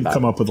 We can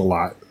come up with a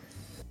lot.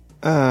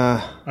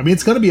 I mean,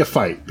 it's going to be a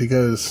fight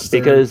because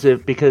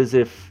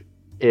if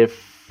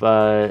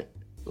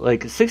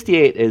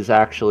 68 is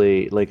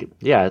actually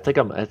I think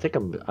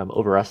I'm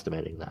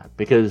overestimating that,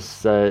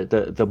 because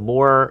the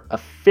more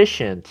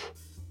efficient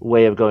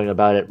way of going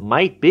about it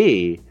might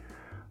be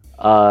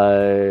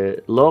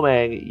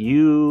Lomang,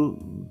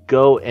 you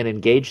go and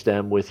engage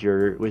them with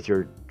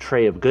your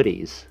tray of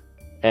goodies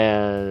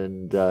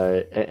and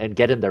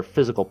get in their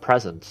physical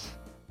presence,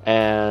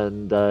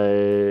 and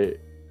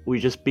we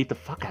just beat the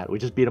fuck out. We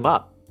just beat them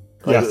up.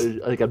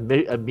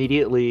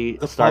 Immediately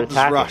start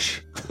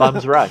attacking.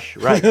 Bums rush,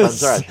 right?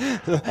 Bums rush,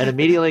 and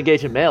immediately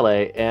engage in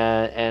melee.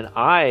 And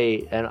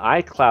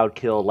I cloud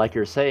kill, like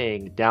you're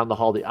saying, down the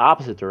hall the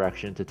opposite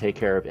direction to take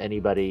care of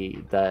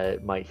anybody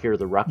that might hear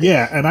the ruckus.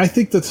 Yeah, and I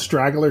think that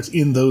stragglers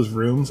in those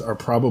rooms are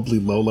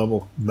probably low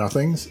level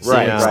nothings. So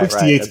right.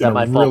 68's going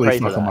to really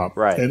fuck them up,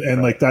 right?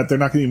 And like that, they're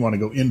not going to even want to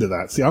go into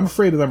that. See, I'm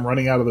afraid of them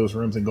running out of those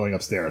rooms and going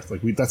upstairs.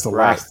 That's the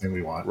last thing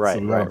we want. Right,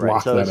 so we right.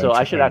 Block that so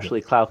I should actually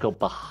cloud kill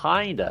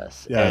behind us.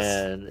 Yes.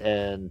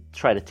 And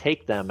try to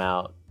take them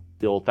out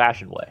the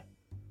old-fashioned way.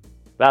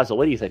 Basil,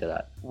 what do you think of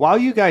that? While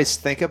you guys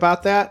think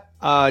about that,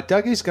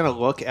 Dougie's going to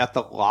look at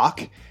the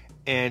lock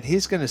and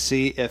he's going to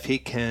see if he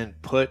can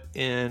put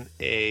in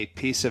a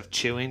piece of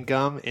chewing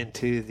gum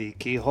into the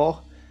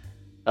keyhole.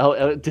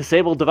 Oh,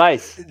 disable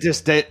device.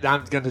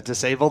 I'm going to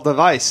disable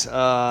device.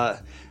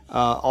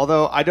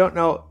 Although I don't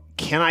know,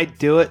 can I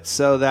do it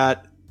so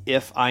that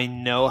if I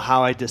know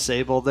how I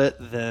disabled it,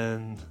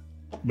 then...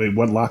 Wait,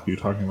 what lock are you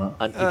talking about?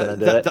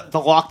 The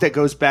lock that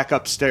goes back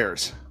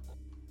upstairs.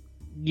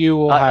 You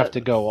will have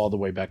to go all the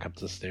way back up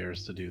the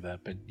stairs to do that,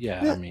 but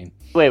I mean...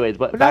 Wait,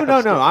 what?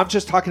 No, I'm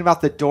just talking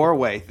about the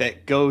doorway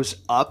that goes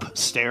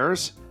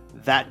upstairs.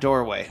 That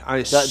doorway. I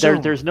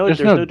assume... There's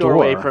no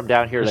doorway from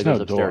down here that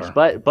goes upstairs.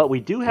 Door. But we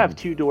do have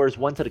two doors,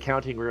 one to the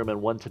counting room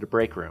and one to the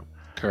break room.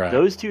 Correct.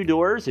 Those two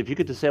doors, if you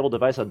could disable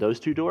device on those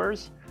two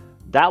doors,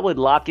 that would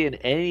lock in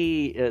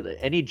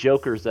any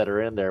jokers that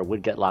are in there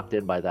would get locked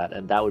in by that,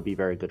 and that would be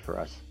very good for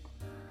us.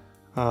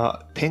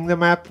 Ping the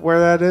map where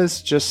that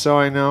is, just so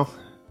I know.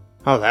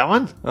 Oh, that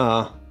one?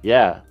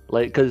 Yeah,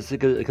 like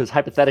because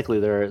hypothetically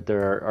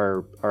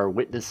there are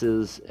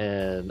witnesses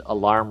and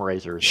alarm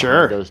raisers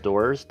on those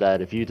doors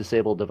that if you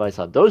disable device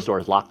on those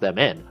doors, lock them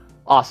in.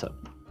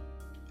 Awesome.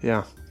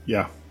 Yeah,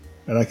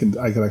 and I can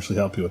actually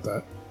help you with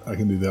that. I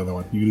can do the other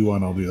one. You do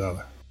one, I'll do the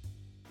other.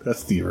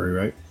 That's thievery,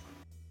 right?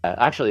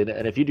 Actually,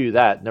 and if you do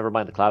that, never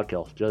mind the cloud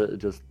kill.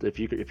 Just if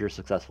you're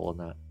successful in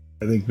that.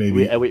 I think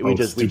maybe we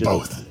just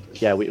both.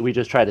 Yeah, we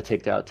just try to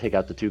take out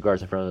the two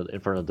guards in front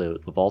of the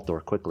vault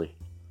door quickly.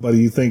 But are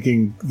you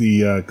thinking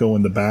the go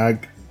in the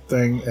bag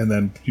thing, and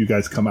then you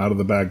guys come out of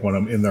the bag when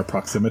I'm in their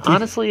proximity?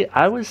 Honestly,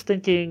 I was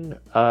thinking,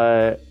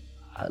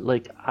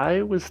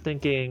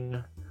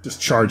 just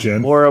charge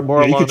in. More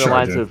along the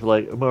lines of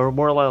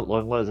more along the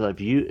lines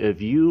of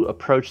if you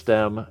approach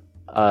them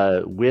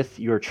with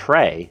your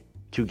tray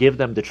to give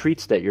them the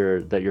treats that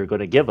you're going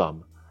to give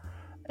them.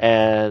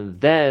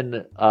 And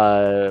then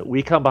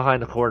we come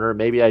behind the corner.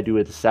 Maybe I do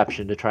a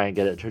deception to try and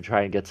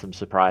get some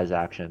surprise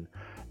action,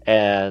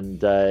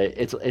 and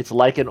it's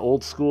like an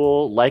old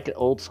school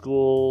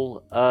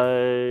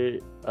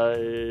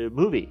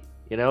movie,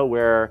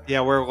 where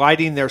we're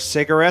lighting their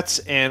cigarettes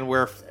and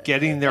we're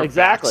getting their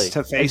backs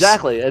to face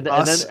and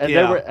us.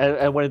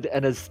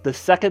 And it's the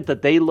second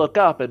that they look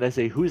up and they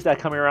say, "Who's that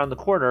coming around the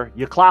corner?"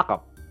 You clock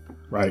them.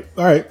 Right.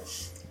 All right.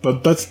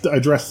 But let's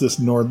address these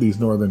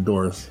northern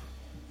doors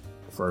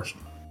first.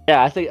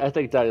 Yeah, I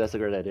think that's a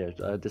great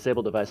idea.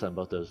 Disable device on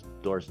both those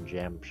doors and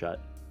jam shut.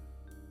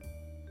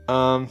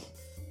 I'm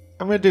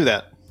gonna do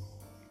that.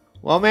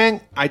 Well,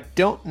 man, I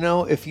don't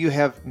know if you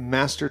have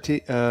master.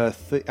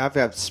 I've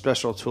got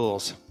special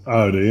tools.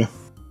 Oh, do you?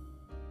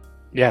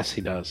 Yes, he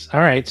does. All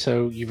right,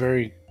 so you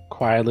very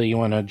quietly you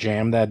want to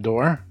jam that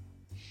door?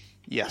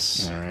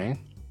 Yes. All right.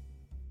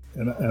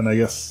 And I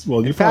guess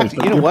in fact,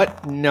 you know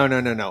what?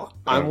 No.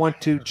 I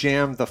want to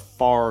jam the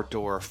far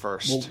door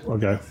first.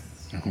 Okay.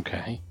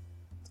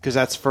 Because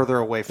that's further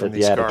away from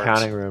these guards. The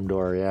counting room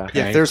door. Yeah.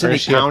 Yeah. If there's any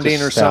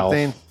pounding or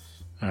something.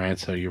 All right,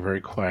 so you're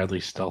very quietly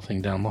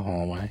stealthing down the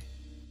hallway.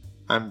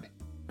 I'm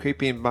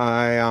creeping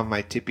by on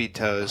my tippy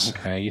toes.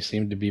 Okay, you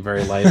seem to be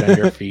very light on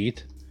your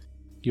feet.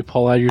 You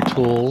pull out your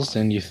tools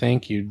and you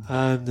think you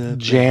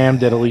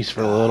jammed it at least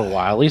for a little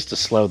while, at least to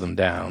slow them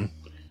down.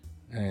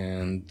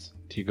 And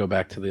do you go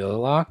back to the other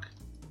lock?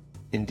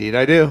 Indeed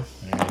I do.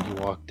 And you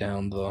walk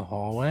down the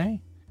hallway.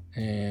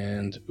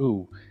 And,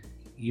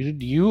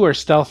 you are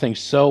stealthing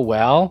so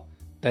well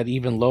that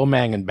even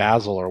Lomang and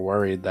Basil are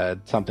worried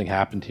that something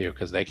happened to you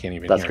because they can't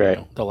even hear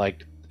you. They're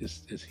like,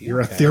 is he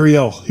You're okay?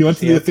 ethereal. He went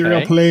to the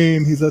ethereal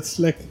plane. He's that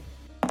slick.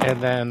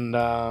 And then,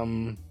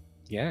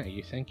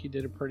 you think you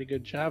did a pretty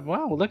good job.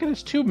 Wow, look at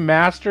his two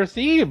master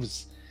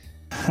thieves.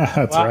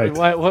 That's right.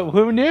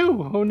 Who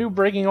knew? Who knew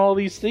bringing all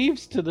these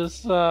thieves to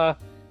this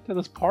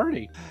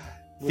party?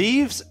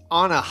 Thieves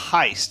on a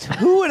heist.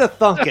 Who would have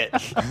thunk it?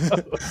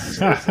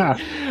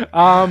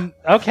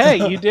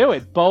 Okay, you do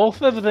it.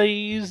 Both of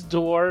these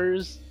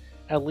doors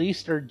at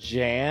least are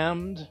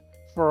jammed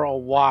for a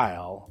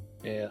while.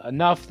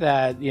 Enough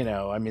that,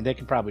 they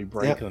could probably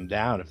break them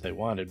down if they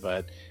wanted,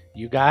 but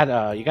you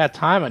got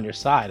time on your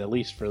side, at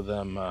least for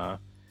them, at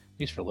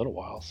least for a little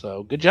while.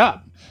 So good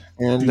job.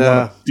 And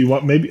do you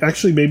want maybe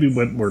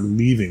when we're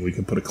leaving we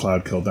can put a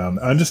cloud kill down?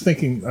 I'm just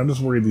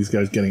worried these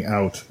guys getting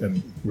out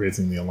and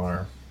raising the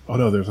alarm. Oh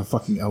no, there's a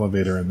fucking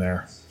elevator in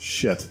there.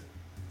 Shit.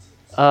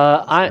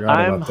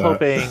 I'm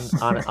hoping,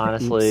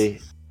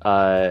 honestly,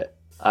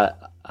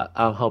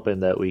 I'm hoping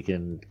that we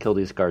can kill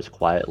these guards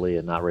quietly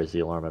and not raise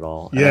the alarm at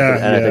all. Do you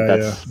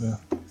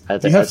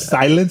have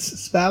silence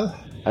spell?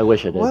 I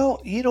wish I did.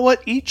 Well, you know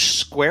what? Each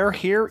square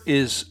here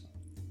is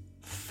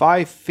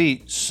 5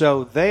 feet,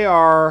 so they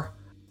are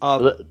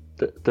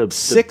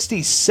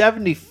 60,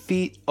 70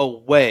 feet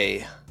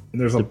away.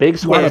 And there's a big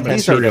square.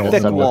 These are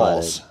thick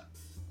walls.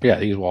 Yeah,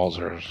 these walls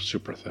are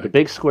super thick. The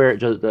big square,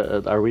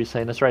 are we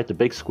saying this right? The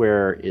big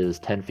square is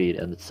 10 feet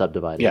and it's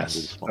subdivided.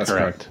 Yes, that's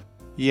correct.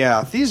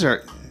 Yeah, these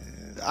are...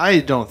 I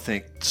don't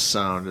think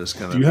sound is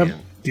going to be...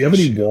 Do you have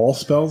any wall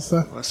spells,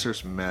 Seth? Unless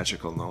there's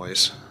magical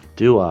noise.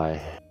 Do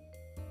I?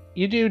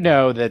 You do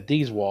know that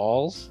these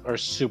walls are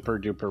super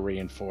duper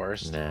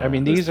reinforced. Nah, I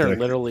mean, these are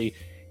literally...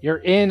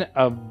 You're in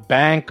a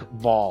bank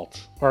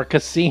vault or a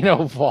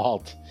casino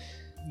vault.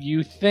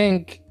 You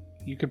think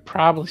you could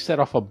probably set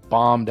off a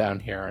bomb down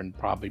here, and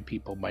probably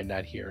people might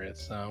not hear it.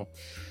 So,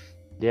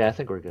 Yeah, I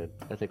think we're good.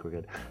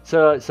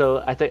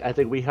 So I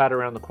think we hide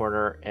around the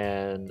corner,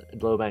 and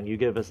Lobang, you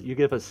give us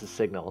a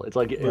signal. It's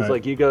like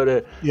you go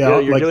to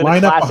you're like doing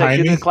line the up classic. behind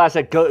You're doing me. the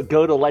classic.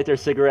 Go to light their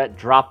cigarette.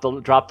 Drop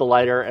the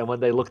lighter, and when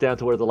they look down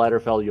to where the lighter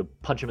fell, you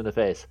punch them in the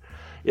face.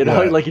 You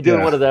know, Yeah, like you're doing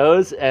yeah. one of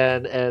those,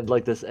 and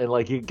like this, and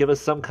like you give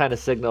us some kind of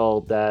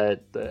signal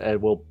that,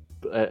 and we'll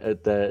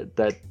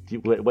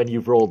when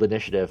you've rolled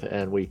initiative,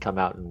 and we come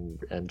out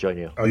and join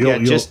you. Oh,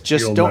 just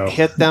you'll don't know.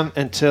 hit them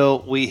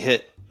until we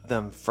hit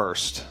them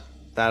first.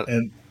 That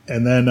And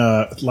then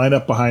line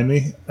up behind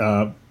me.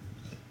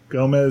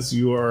 Gomez,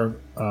 you are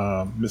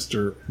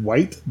Mr.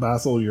 White.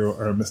 Basil, you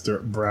are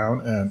Mr.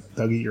 Brown, and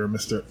Dougie, you're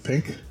Mr.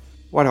 Pink.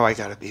 why do I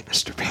gotta be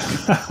Mr.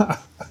 Pink?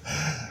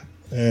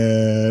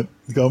 And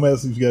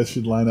Gomez, you guys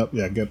should line up.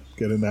 Yeah, get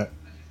in that.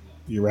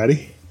 You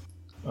ready?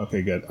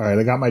 Okay, good. All right,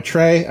 I got my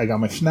tray. I got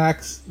my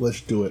snacks.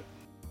 Let's do it.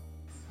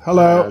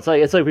 Hello. It's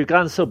like we've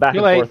gone so back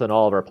You're and late. forth on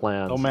all of our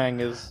plans.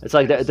 Lomang is. It's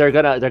like they're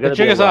gonna be jig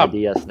able is to up.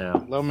 ID us now.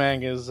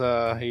 Lomang is.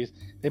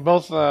 They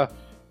both.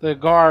 The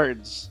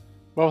guards.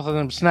 Both of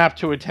them snap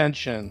to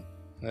attention.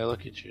 They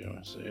look at you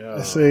and say, "Oh."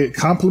 I say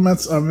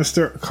compliments of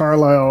Mr.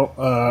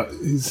 Carlisle.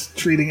 He's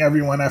treating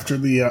everyone after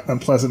the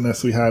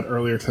unpleasantness we had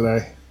earlier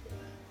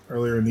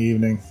in the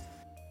evening.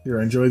 Here,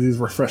 enjoy these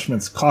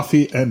refreshments: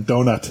 coffee and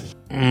donut.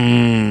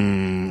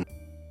 Mm.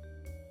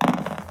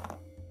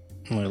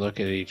 They look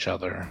at each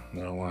other.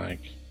 They're like,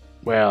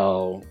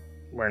 "Well,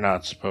 we're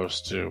not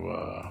supposed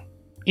to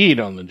eat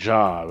on the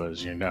job,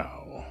 as you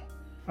know."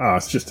 Oh,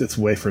 it's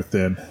wafer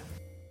thin.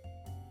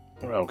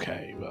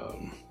 Okay.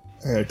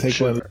 Here, take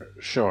one.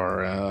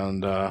 Sure.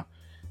 And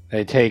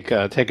they take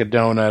a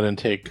donut and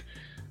take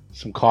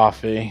some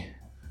coffee,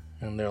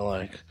 and they're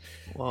like,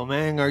 Well,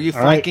 man, are you All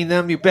right. flanking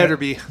them? You better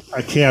be.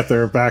 I can't.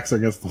 Their backs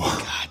against the wall.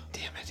 God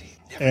damn it! He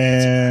never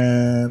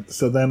And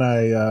so then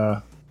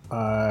I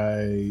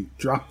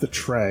dropped the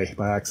tray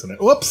by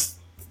accident. Whoops!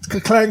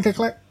 Clang,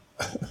 clang.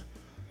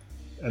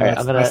 And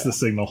Alright, that's the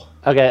signal.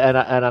 Okay, and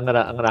I'm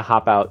gonna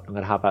hop out. I'm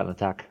gonna hop out and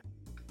attack.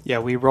 Yeah,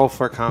 we roll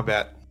for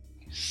combat.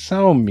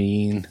 "So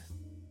mean."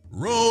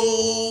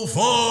 Roll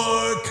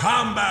for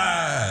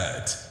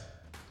combat.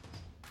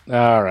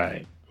 All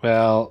right.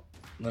 Well,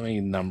 let me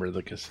number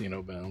the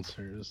casino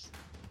bouncers.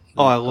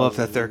 Oh, I love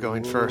that they're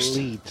going first.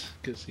 Elite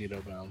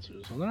casino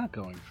bouncers. Well, they're not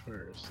going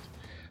first.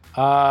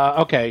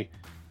 Okay.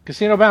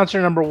 Casino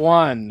bouncer number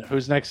 1,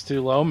 who's next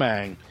to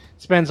Lomang,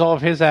 spends all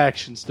of his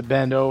actions to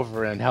bend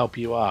over and help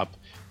you up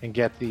and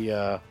get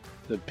the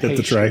the tray.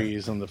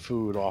 pastries and the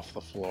food off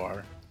the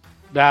floor.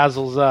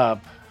 Basil's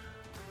up.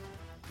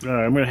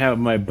 I'm going to have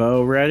my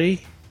bow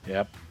ready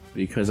Yep.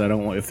 because I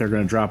don't want, if they're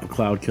going to drop a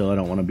cloud kill, I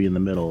don't want to be in the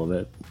middle of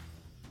it.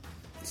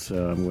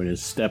 So I'm going to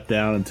step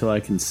down until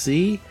I can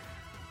see.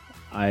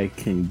 I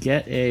can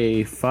get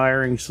a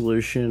firing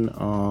solution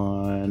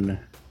on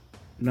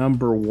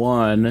number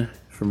 1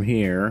 from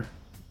here,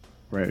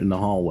 right in the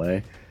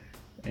hallway.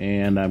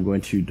 And I'm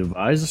going to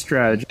devise a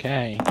strategy.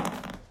 Okay.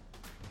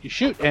 You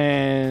shoot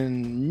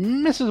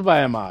and misses by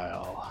a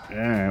mile.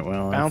 Alright,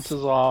 well,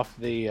 Bounces off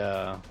the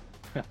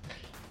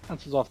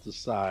bounces off the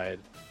side.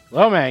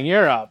 Lomang,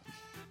 you're up.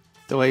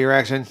 Delay your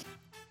action.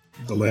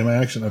 Delay my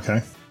action.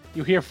 Okay.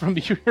 You hear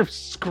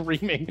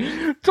screaming,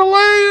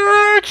 "Delay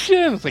your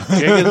action!" It's like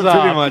jig is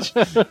up. Pretty much.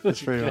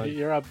 That's pretty much.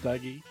 You're up,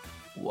 Dougie.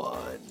 1,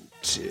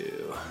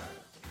 2,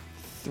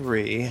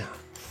 3,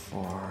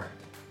 4,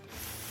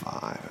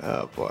 5.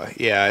 Oh boy.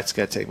 Yeah, it's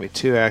gonna take me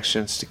 2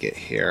 actions to get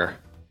here.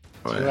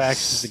 2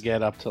 actions to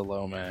get up to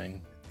Lomang.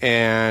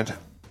 And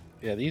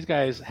Yeah, these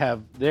guys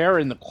they're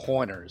in the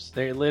corners.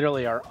 They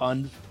literally are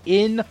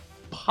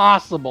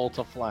impossible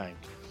to flank.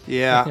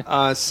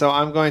 yeah, so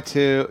I'm going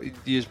to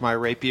use my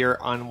rapier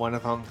on one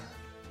of them.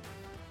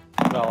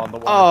 Well, on the one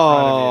in front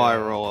Oh, I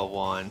of you. roll a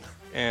 1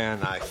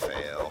 and I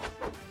fail.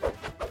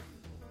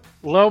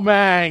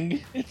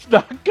 Lomang, it's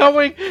not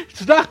going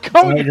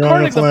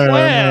according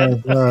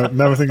to plan.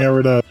 Nothing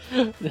ever does.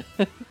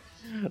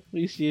 At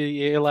least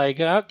you're like,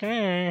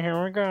 okay,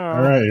 here we go.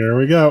 All right, here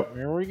we go.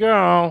 Here we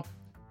go.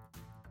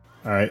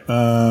 All right.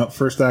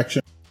 First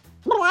action.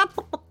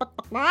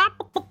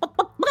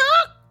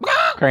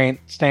 Crane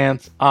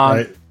stance All on.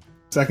 right.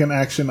 Second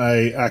action,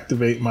 I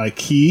activate my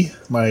key.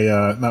 My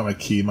not my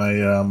key.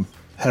 My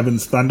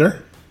Heaven's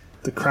Thunder,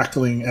 the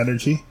crackling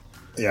energy.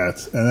 Yeah,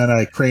 and then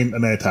I crane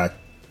and I attack.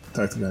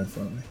 Attack the guy in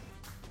front of me.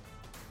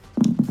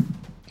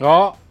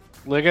 Oh,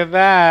 look at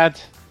that.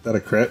 Is that a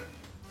crit?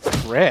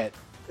 Crit.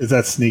 Is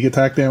that sneak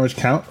attack damage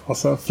count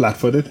also?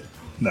 Flat-footed?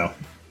 No.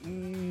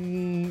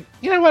 You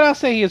know what? I'll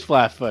say he is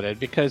flat-footed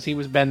because he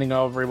was bending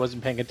over. He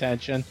wasn't paying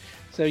attention.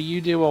 So you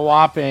do a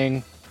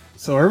whopping.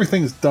 So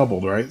everything's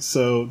doubled, right?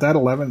 So that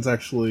 11's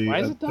actually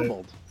Why is it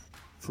doubled?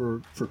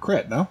 for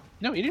crit. No.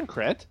 No, he didn't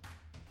crit.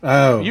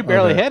 Oh, You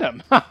barely okay. hit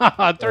him.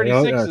 36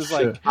 yeah, is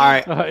like... shit. All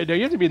right. no,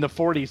 you have to be in the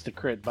 40s to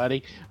crit,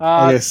 buddy.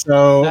 Okay,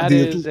 so That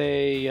is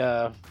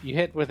a... you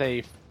hit with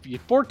a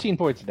 14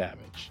 points of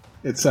damage.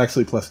 it's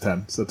actually plus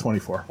 10, so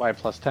 24 Why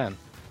plus 10?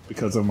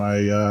 because of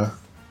my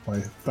my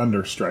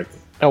thunder strike.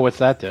 Oh, what's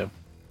that do?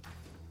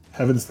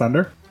 Heaven's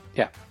Thunder.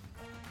 Yeah.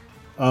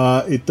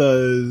 It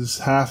does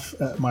half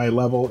at my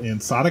level in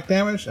sonic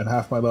damage and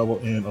half my level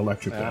in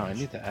electric Oh, I damage.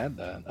 need to add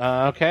that.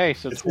 Okay,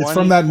 so It's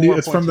from that new. 24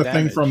 It's from the points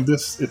thing of from damage.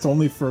 this. It's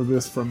only for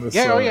this from this.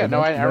 Yeah, no,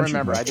 I adventure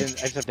remember. I book. didn't.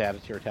 I just have to add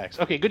it to your attacks.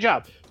 Okay, good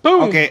job.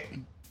 Boom. Okay.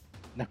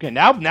 Okay,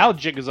 now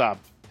jig is up.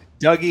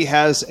 Dougie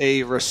has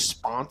a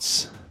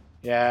response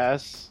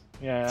Yes.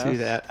 Yes. to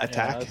that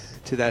attack, yes.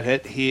 to that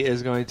hit. He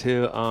is going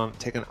to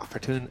take an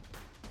opportune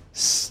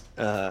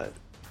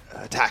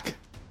attack.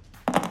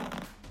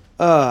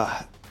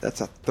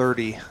 That's a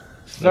 30.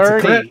 That's a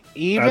 30. crit.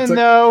 Even That's a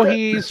though crit.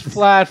 he's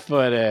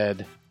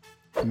flat-footed,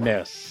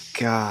 miss.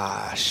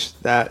 Gosh,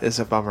 that is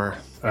a bummer.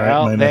 All right,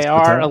 Well, my they next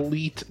are attack.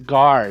 elite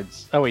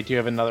guards. Oh wait, do you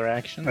have another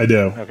action? I do.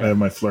 Okay. I have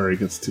my flurry.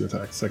 Gets 2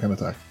 attacks. Second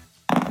attack.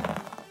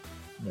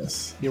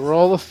 Miss. You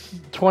roll a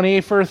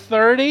 28 for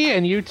 30,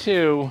 and you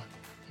two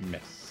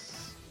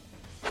miss.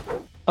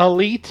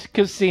 Elite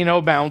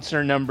Casino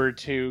Bouncer number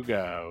 2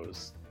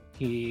 goes.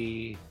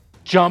 He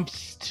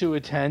jumps to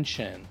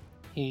attention.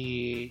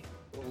 He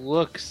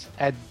looks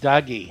at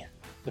Dougie.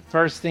 The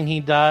first thing he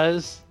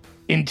does,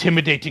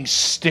 intimidating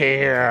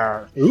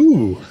stare.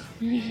 Ooh.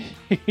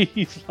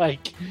 He's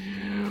like,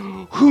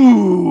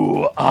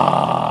 "Who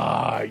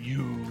are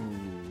you?"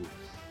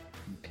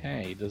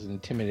 Okay, he does an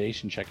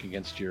intimidation check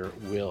against your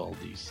will,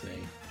 DC.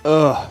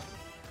 Ugh.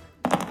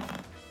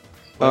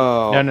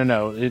 Oh.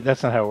 No.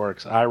 That's not how it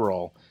works. I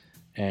roll,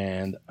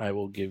 and I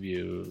will give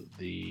you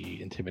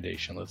the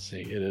intimidation. Let's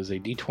see. It is a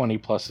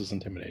D20 plus his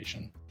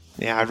intimidation.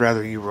 Yeah, I'd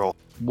rather you roll.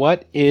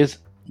 What is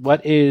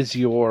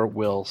your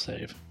will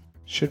save?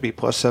 Should be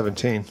plus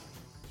 17.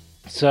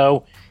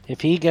 So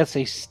if he gets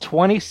a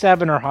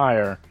 27 or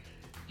higher,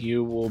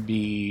 you will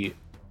be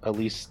at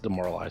least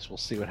demoralized. We'll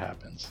see what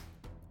happens.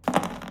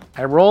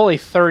 I roll a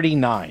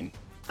 39.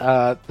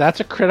 That's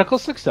a critical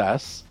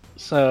success.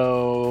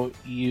 So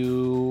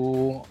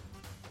you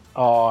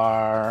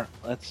are...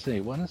 Let's see.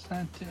 What does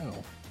that do?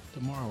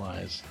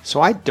 Demoralize.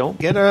 So I don't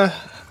get a...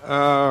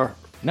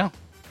 No.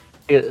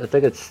 I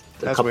think it's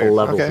a That's couple weird.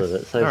 levels Okay. of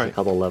it. So it's Alright. a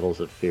couple levels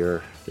of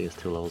fear. I think it's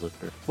 2 levels of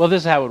fear. Well,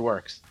 this is how it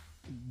works.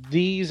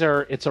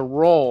 It's a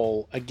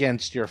roll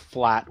against your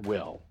flat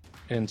will.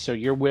 And so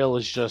your will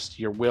is just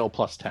your will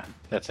plus 10.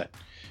 That's it.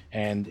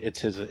 And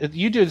it's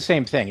you do the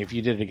same thing if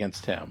you did it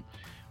against him.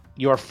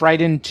 You're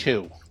frightened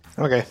 2,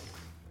 Okay.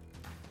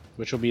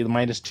 which will be the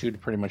 -2 to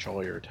pretty much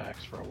all your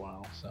attacks for a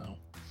while. So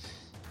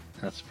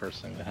that's the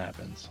first thing that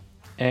happens.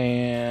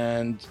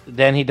 And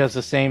then he does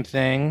the same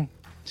thing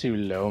to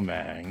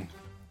Lomang.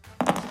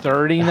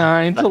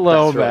 39 to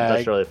Lomang.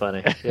 That's really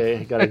funny. Yeah,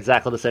 you got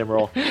exactly the same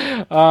roll.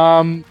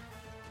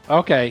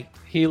 Okay,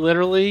 he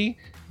literally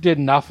did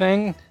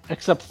nothing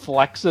except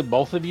flex at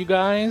both of you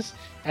guys,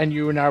 and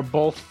you are now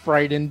both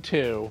frightened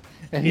too.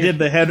 And He did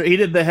the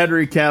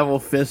Henry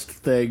Cavill fist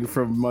thing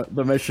from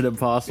the Mission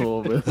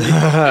Impossible movie.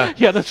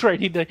 yeah, that's right.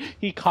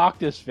 He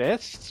cocked his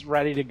fists,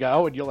 ready to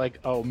go, and you're like,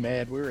 "Oh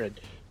man, we're in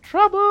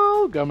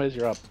trouble." Gomez,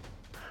 you're up.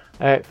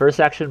 All right, first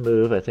action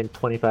move. I think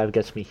 25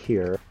 gets me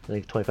here. I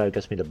think 25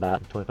 gets me to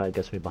bat. 25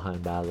 gets me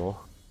behind Basil.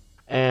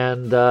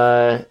 And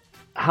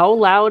how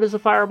loud is a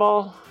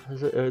fireball?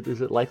 Is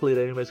it likely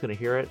that anybody's going to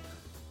hear it?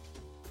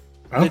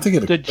 I don't think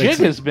it. The jig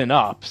has been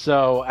up,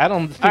 so I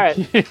don't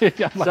think.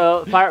 I'm like,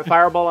 So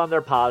fireball on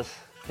their paws.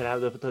 Can I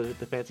have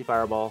the fancy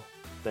fireball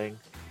thing?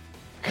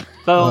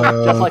 Boom,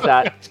 just like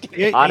that.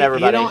 On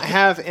everybody. You don't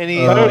have any...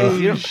 you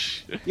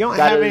don't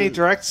That have any is-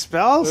 direct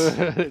spells?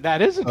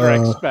 that is a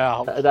direct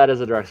spell. That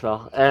is a direct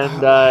spell,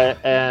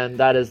 and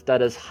that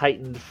is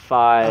heightened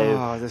 5.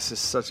 Oh, this is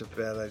such a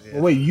bad idea.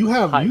 Well, wait, you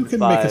Heightened can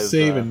make a 5,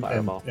 save and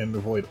fireball.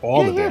 avoid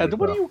all the Yeah. damage.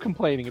 What are though. you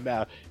complaining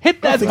about? Hit I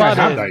don't that think I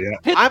button. have that yet.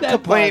 Hit I'm that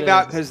complaining button.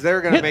 about because they're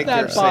going to Hit make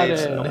that their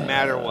saves button. no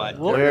matter what.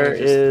 Where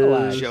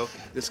They're is- joke.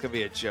 This is going to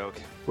be a joke.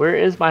 Where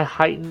is my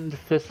heightened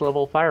 5th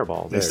level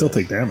fireball? They There still it is.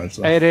 take damage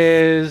though. It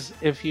is,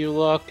 if you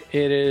look,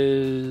 it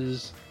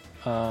is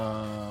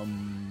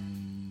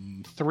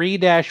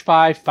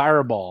 3-5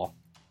 fireball.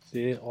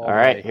 See it all All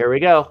right, the way. here we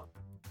go.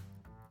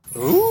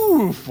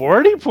 Ooh,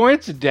 40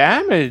 points of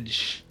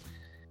damage.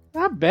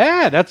 Not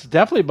bad. That's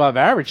definitely above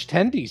average.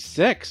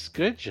 10d6.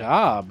 Good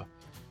job.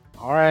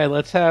 All right,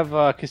 let's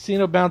have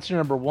Casino Bouncer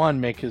number 1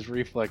 make his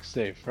reflex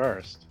save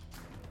first.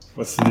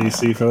 What's the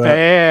DC for that?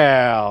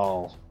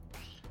 Fail.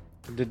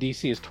 The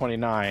DC is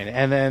 29,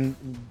 and then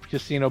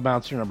Casino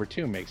Bouncer number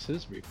 2 makes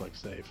his reflex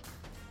save.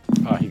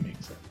 Oh, he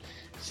makes it.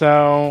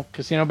 So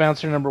Casino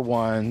Bouncer number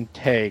 1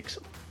 takes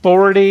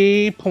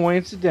 40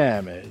 points of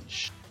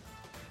damage.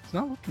 It's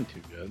not looking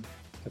too good.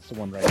 That's the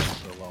one right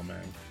next to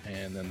Lomang,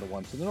 and then the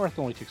one to the north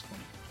only takes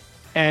 20.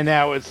 And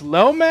now it's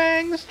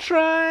Lomang's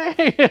try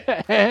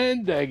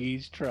and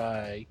Dougie's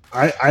try.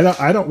 I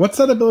don't. What's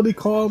that ability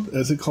called?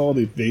 Is it called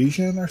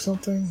evasion or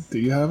something? Do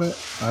you have it?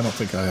 I don't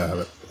think I have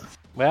it.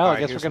 Well, All I right,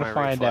 guess we're here's going to my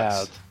find reflex.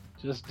 out.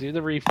 Just do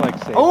the reflex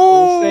save.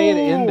 Oh! We'll say it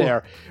in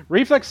there.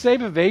 Reflex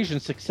save evasion.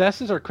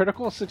 Successes or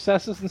critical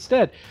successes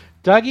instead.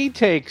 Dougie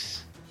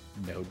takes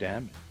no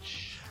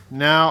damage.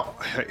 Now,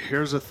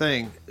 here's the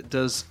thing.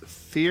 Does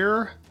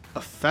fear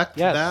affect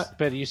Yes, that?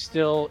 but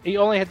you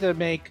only had to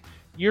make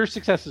your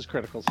success is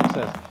critical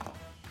success.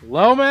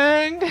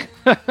 Lomang!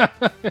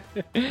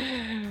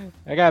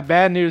 I got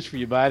bad news for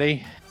you,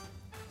 buddy.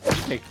 You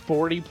take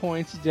 40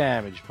 points of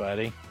damage,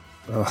 buddy.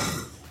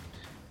 Ugh.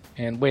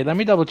 And wait, let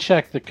me double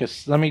check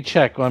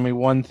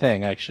one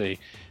thing actually.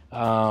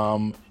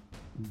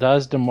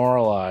 Does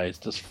demoralize?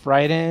 Does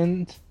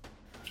frightened?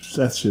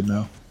 Seth should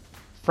know.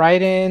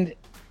 Frightened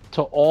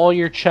to all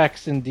your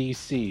checks and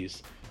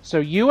DCs. So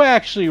you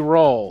actually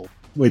roll.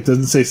 Wait,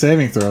 doesn't say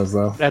saving throws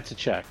though. That's a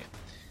check.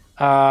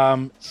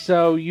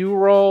 So you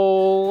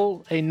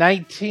roll a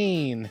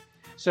 19.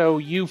 So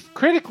you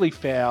critically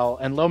fail,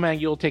 and Lomang,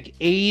 you'll take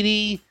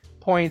 80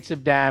 points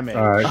of damage.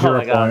 All right, Oh hero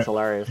my god, point. it's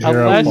hilarious.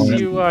 Hero Unless point.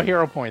 you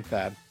hero point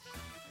that.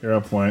 Hero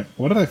point.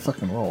 What did I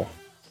fucking roll?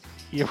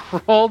 You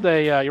rolled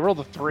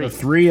a 3. A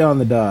 3 on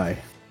the die.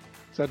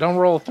 So don't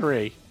roll a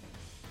 3.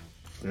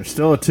 There's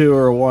still a 2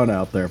 or a 1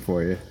 out there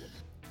for you.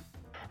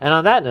 And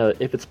on that note,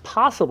 if it's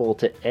possible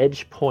to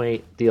edge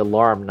point the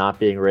alarm not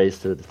being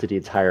raised to the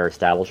entire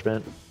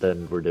establishment,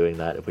 then we're doing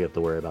that if we have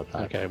to worry about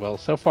that. Okay, well,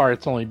 so far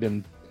it's only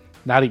been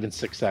not even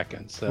 6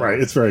 seconds. So. Right,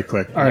 it's very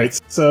quick. All right,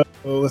 so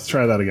let's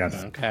try that again.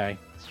 Okay,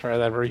 let's try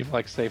that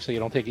reflex save so you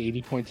don't take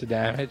 80 points of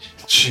damage.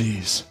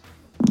 Jeez.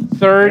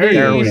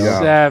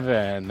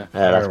 37. Yeah, that's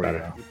There we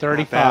better. go.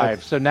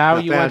 35. So now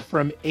Not you bad. went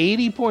from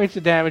 80 points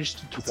of damage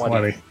to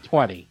 20.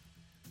 20.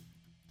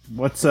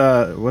 What's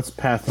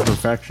Path to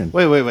Perfection?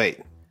 Wait.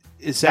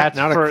 Is that That's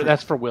not for a?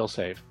 that's for will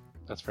save.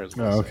 That's for his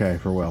will Oh, save. okay,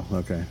 for Will.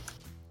 Okay.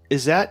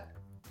 Is that?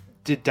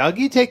 Did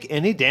Dougie take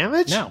any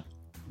damage? No.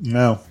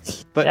 No.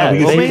 But Yeah,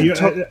 Because, Romaine you-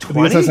 took because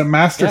 20. as a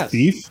master Yes.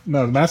 thief,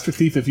 no, the master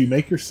thief, if you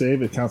make your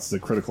save, it counts as a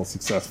critical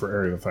success for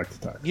area of effect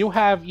attack. You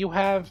have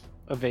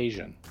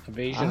evasion.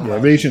 Evasion. Yeah,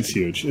 evasion's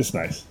huge. It's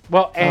nice.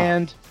 Well,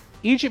 and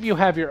each of you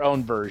have your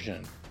own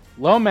version.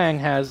 Lomang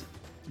has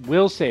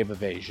will save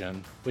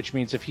evasion, which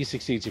means if he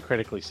succeeds, he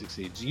critically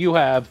succeeds. You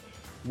have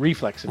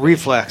reflex evasion.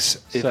 Reflex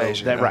So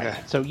evasion. that right.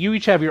 okay. So you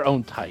each have your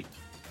own type.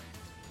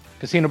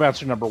 Casino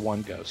Bouncer number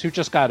 1 goes. Who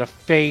just got a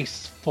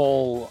face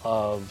full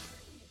of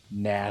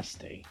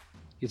nasty.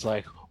 He's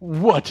like,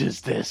 "What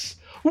is this?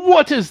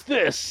 What is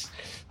this?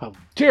 How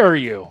dare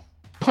you?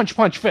 Punch,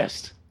 punch,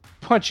 fist.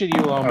 Punch at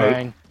you,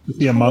 Lomang." Is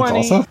he a monk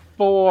also?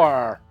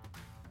 24.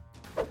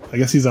 I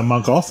guess he's a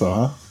monk also,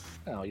 huh?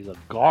 Oh, he's a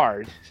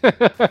guard.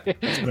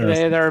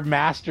 They're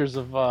masters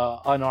of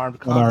unarmed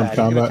combat. Unarmed He's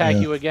going to combat, attack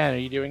yeah. you again. Are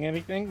you doing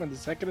anything with the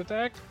second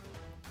attack?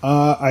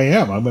 I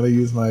am. I'm going to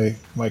use my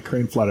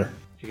crane flutter.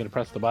 You're going to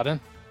press the button?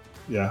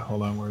 Yeah,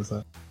 hold on. Where is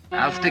that?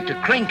 I'll stick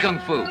to crane kung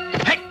fu.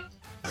 Hey!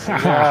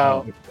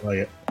 Wow. I like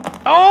it.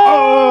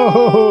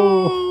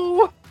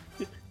 Oh!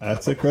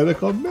 That's a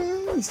critical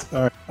miss.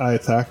 All right, I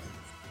attack.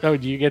 Oh,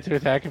 do you get to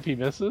attack if he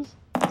misses?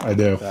 I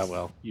do. Ah,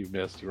 well, you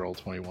missed. You rolled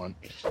 21.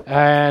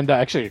 And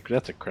actually,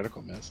 that's a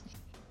critical miss.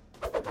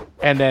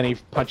 And then he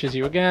punches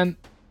you again.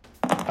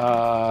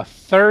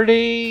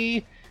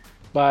 30.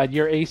 But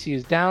your AC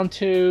is down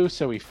 2,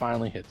 so he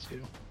finally hits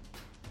you.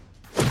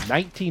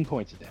 19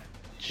 points of damage.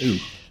 Ooh.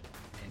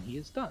 And he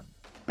is done.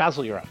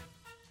 Basil, you're up.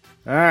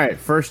 All right.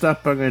 First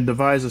up, I'm going to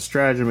devise a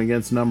stratagem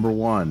against number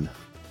 1.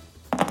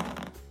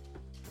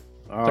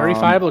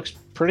 35 looks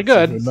pretty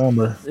good. Good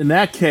number. In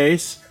that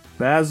case,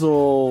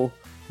 Basil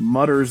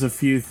mutters a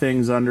few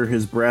things under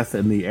his breath,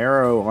 and the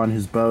arrow on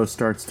his bow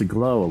starts to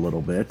glow a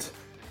little bit.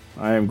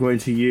 I am going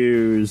to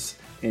use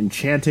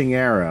Enchanting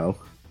Arrow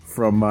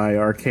from my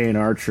Arcane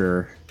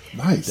Archer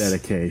Nice.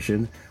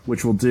 dedication,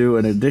 which will do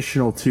an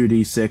additional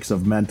 2d6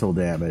 of mental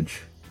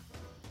damage.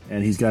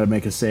 And he's got to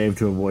make a save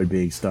to avoid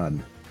being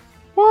stunned.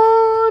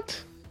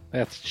 What?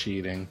 That's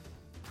cheating.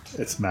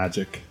 It's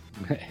magic.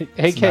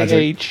 AKA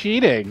magic.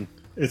 cheating.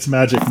 It's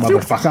magic,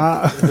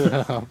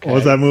 motherfucker. Okay. What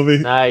was that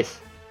movie? Nice.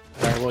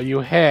 All right, well,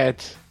 you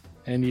hit,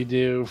 and you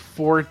do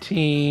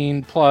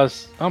 14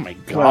 plus. Oh my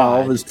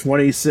 12 god! is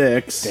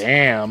 26.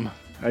 Damn.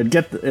 I'd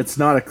get it's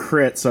not a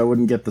crit, so I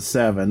wouldn't get the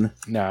 7.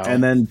 No.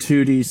 And then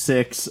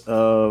 2d6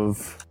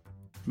 of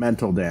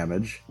mental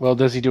damage. Well,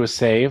 does he do a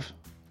save?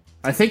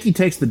 I think he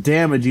takes the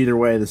damage either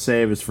way. The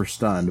save is for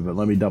stunned, but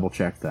let me double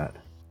check that.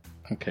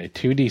 Okay,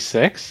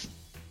 2d6.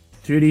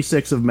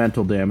 2d6 of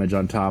mental damage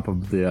on top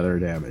of the other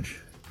damage.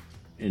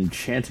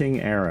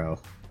 Enchanting Arrow.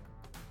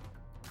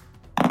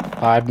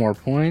 5 more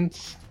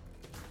points.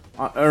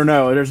 Or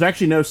no, there's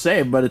actually no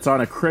save, but it's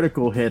on a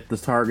critical hit. The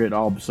target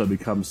also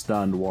becomes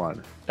stunned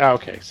 1.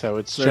 Okay, so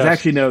it's So there's just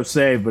actually no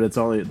save, but it's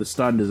only the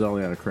stunned is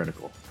only on a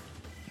critical.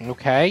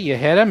 okay. You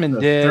hit him and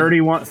So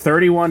did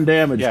 31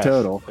 damage yes.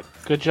 total.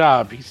 Good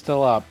job. He's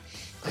still up.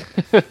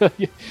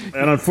 And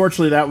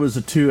unfortunately, that was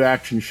a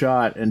 2-action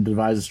shot, and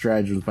devise a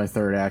strategy was my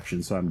 3rd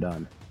action, so I'm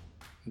done.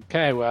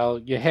 Okay, well,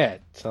 you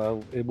hit,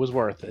 so it was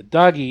worth it.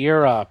 Dougie,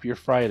 you're up. You're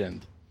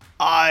frightened.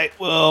 I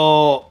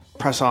will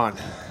press on.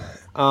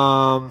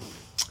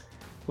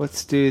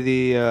 Let's do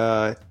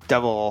the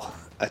double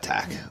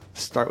attack.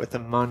 Start with the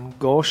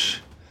Mongosh.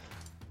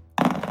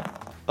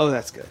 Oh,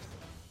 that's good.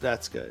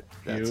 That's good.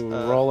 That's, You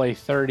roll a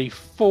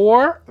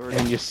 34,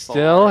 and you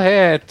still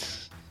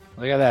hit.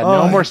 Look at that.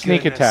 No Oh, more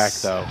sneak goodness. attack,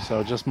 though.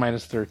 So just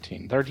minus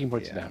 13. 13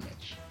 points of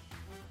damage.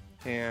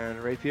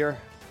 And rapier.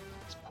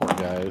 These poor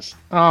guys.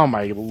 Oh,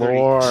 my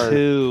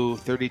lord.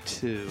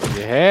 32. You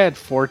hit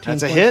 14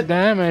 That's a points hit? of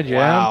damage, yeah.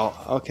 Wow.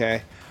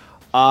 Okay.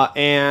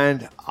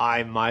 And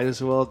I might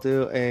as well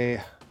do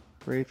a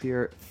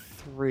rapier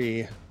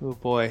 3. Oh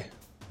boy,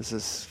 this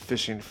is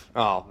fishing.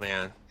 Oh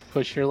man,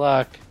 Push your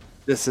luck.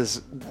 this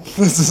is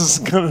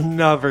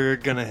never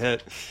gonna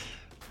hit.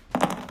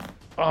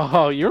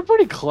 Oh, you're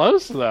pretty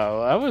close,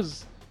 though. I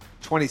was...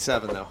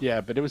 27 though.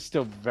 Yeah, but it was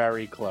still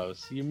very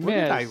close. You What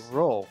did I missed.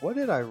 roll? What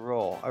did I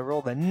roll? I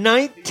rolled a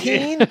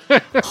 19.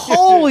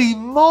 Holy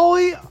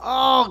moly!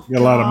 Oh, You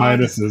got a lot of God.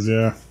 minuses,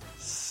 yeah.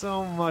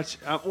 So much.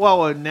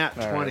 Well, a nat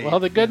All 20. right. Well,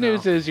 the good you know.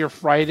 news is your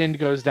frightened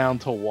goes down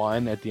to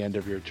 1 at the end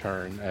of your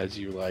turn, as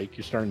you like.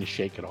 You're starting to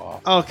shake it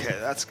off. Okay,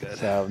 that's good.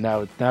 So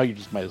now you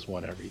just minus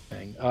 1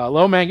 everything.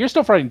 Lomang, you're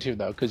still frightened too,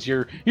 though, because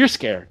you're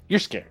scared. You're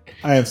scared.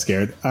 I am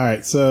scared.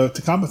 Alright, so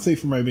to compensate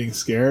for my being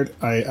scared,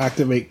 I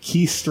activate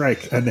Key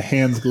Strike and the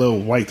hands glow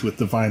white with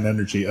divine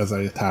energy as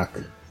I attack.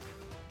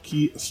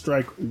 Key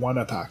Strike 1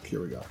 attack. Here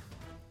we go.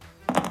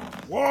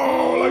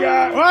 Whoa, look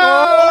at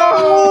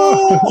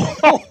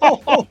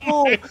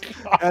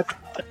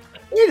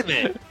Wait a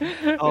minute.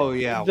 Oh,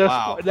 yeah,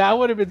 wow. That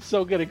would have been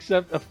so good,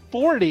 except a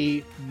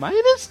 40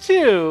 minus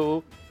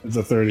 2 It's a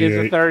is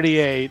 38. a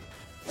 38.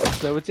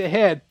 So it's a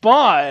hit,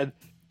 but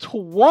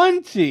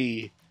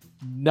 29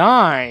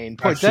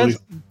 points. Actually,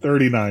 That's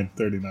 39.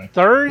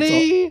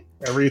 30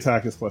 Every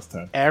attack is plus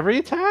 10. every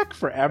attack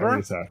forever? Every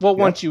attack. Well, Yep.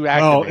 once you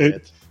activate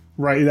it.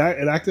 Right, it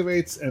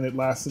activates and it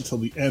lasts until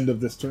the end of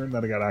this turn,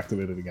 then it got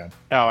activated again.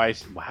 Oh, I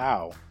see.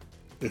 Wow.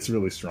 It's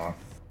really strong.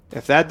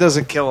 If that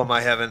doesn't kill him,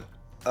 I haven't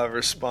a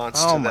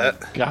response Oh to my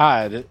that.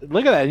 god.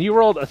 Look at that. You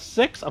rolled a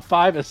 6, a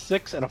 5, a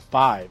 6, and a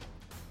 5.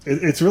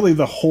 It's really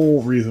the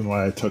whole reason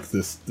why I took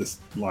this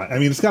line. I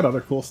mean, it's got other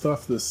cool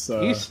stuff. This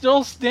He's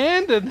still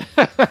standing.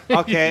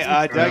 Okay,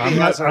 Dougie I'm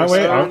has not- a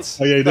wait, response.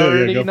 oh, yeah, you do. Yeah,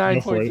 39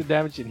 go for points it. of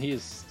damage, and he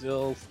is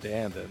still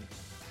standing.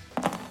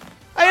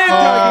 And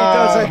Dougie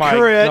does a my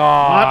crit.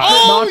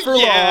 God. Not for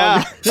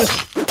long.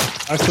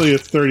 Actually,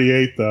 it's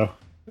 38 though.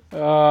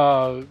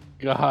 Oh,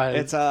 God.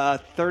 It's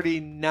a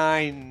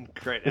 39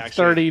 crit, It's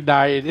actually.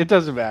 39. It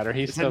doesn't matter.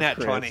 He's It's a still nat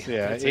crits. 20.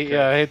 Yeah, It's a it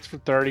crit. hits for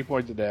 30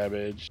 points of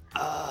damage.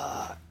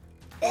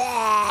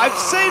 I've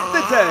saved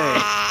the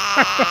day.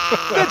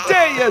 The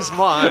day is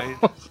mine.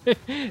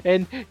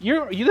 And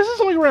this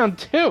is only round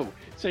 2.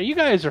 So you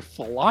guys are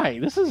flying.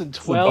 This is in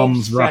 12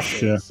 bum's rush,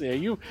 seconds.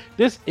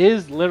 This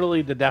is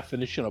literally the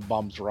definition of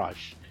bum's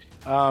rush.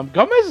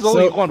 Gomez is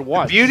only So, gone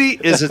once. Beauty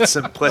is its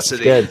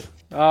simplicity. Good.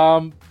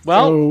 Well,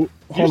 So,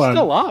 you're hold on.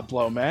 still up,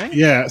 Lomang.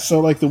 Yeah, so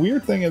like the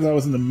weird thing is I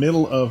was in the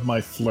middle of my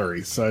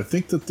flurry, so I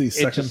think that the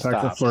second just attack of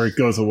stops. flurry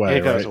goes away,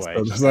 It goes right? away.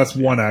 So, It just that's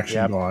one action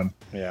Yep. gone.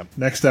 Yeah.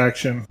 Next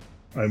action,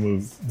 I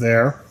move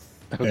there,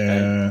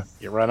 Okay.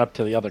 You run up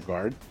to the other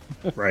guard.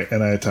 right,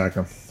 and I attack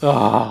him.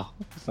 Oh,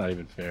 it's not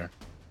even fair.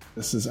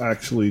 This is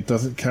actually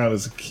doesn't count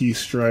as a key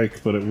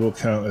strike, but it will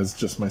count as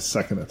just my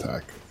second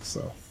attack.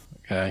 So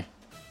Okay.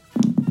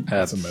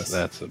 That's a miss.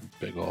 That's a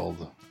big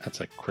old. That's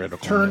a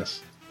critical Turn.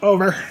 miss.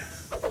 over.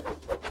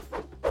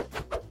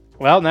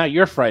 Well, now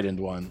you're frightened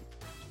one.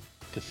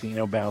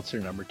 Casino bouncer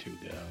number 2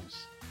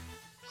 goes.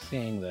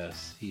 Seeing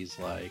this, he's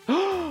like,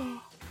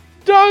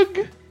 Doug!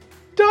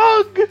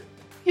 Doug!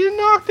 You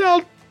knocked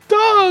out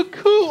Doug!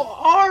 Who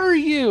are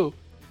you?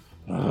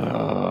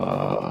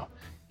 Ugh.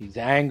 He's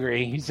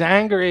angry. He's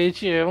angry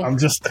at you. I'm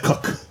just the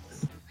cook.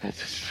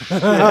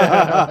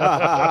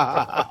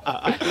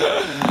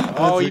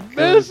 Oh, he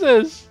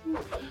misses!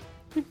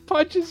 He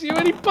punches you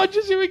and he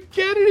punches you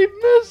again and he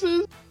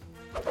misses!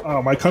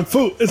 Oh, my kung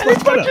fu is And he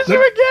much better. punches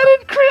you again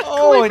and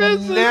critically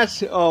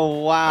misses! Oh,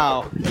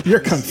 wow. Your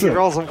kung He fu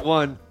rolls a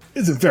 1.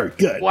 isn't very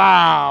good.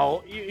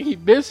 Wow. He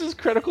misses,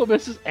 critical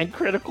misses, and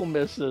critical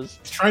misses.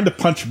 He's trying to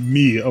punch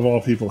me of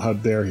all people. How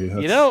dare he?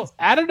 You know,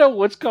 I don't know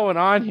what's going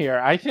on here.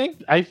 I think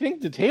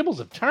the tables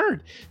have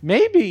turned.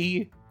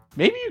 Maybe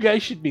you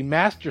guys should be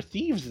master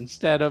thieves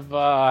instead of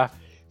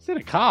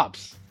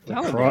cops.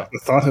 Telling you. the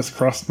thought has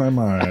crossed my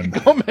mind.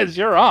 Gomez,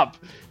 you're up.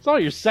 It's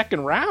only your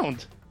second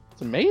round.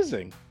 It's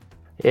amazing.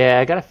 Yeah,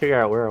 I gotta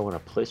figure out where I want to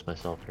place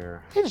myself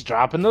here. He's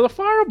dropping to the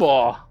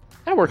fireball.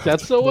 That worked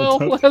out so well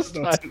Don't- last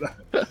don't time. do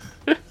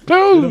that.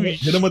 Boom!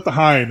 Hit him with the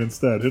hind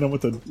instead. Hit him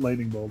with the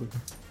lightning bolt.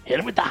 Hit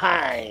him with the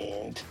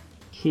hind.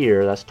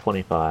 Here, that's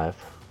 25.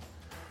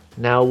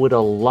 Now, would a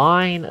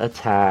line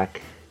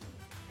attack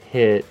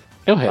hit?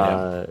 He'll hit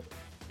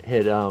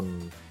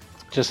him. Hit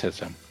Just hits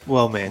him.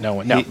 Well, man. No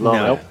one. He- No.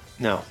 no. Nope.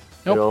 No.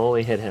 Nope. It'll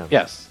only hit him.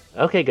 Yes.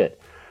 Okay, good.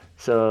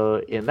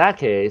 So in that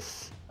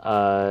case,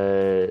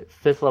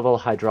 5th level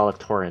hydraulic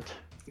torrent.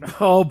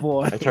 Oh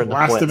boy. I turn the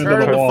Blast foot- him into Turn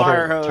the the wall.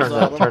 fire hose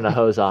on. turn the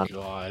hose on.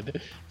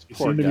 God. You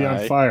Poor seem to be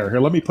guy. on fire. Here,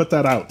 let me put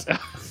that out.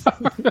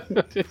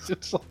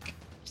 It's like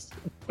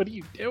What are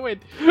you doing?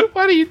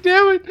 What are you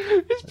doing?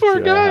 These poor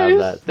See what I have guys.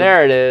 that.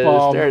 There it is.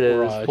 Bomb There it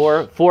is. rush.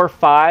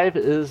 4-5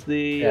 is the.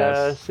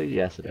 Yes.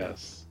 Yes, it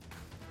is.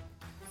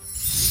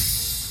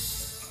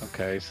 Yes.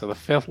 Okay, so the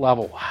 5th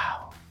level.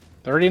 Wow.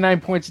 39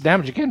 points of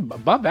damage. Again,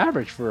 above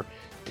average for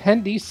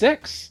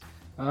 10d6.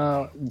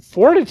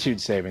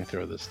 Fortitude saving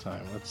throw this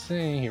time. Let's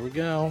see. Here we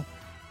go.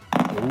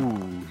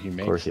 Ooh, he makes it.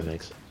 Of course, he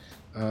makes it.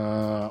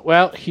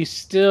 Well, he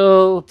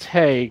still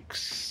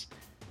takes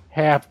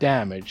half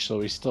damage,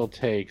 so he still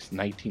takes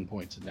 19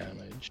 points of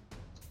damage.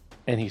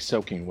 And he's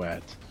soaking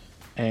wet.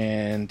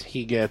 And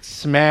he gets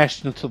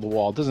smashed into the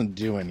wall. Doesn't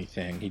do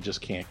anything. He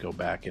just can't go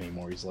back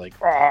anymore. He's like,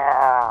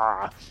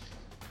 ah!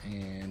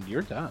 And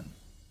you're done.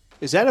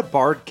 Is that a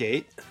barred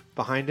gate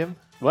behind him?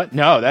 What?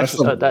 No, that's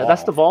just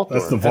That's the vault door.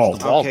 That's the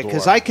vault. Okay,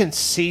 because I can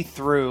see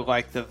through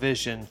like the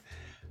vision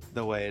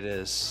the way it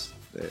is.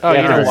 Oh,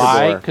 Yeah, you know there's the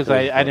why? door. Because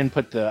There's the I door.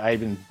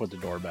 didn't put the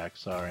door back.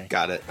 Sorry.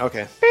 Got it.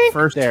 Okay.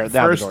 First, There, now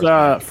the door's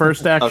back.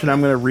 first action, Okay. I'm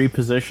going to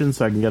reposition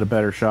so I can get a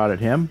better shot at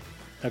him,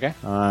 Okay.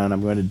 and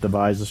I'm going to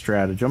devise a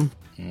stratagem.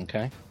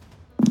 Okay.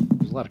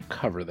 There's a lot of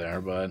cover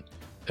there, but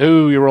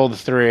ooh, you rolled a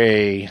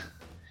 3. You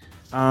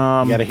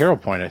got a hero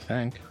point, I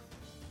think.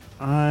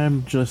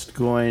 I'm just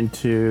going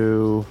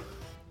to.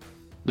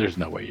 There's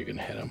no way you're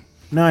gonna hit him.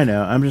 No, I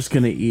know. I'm just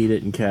going to eat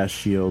it and cast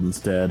shield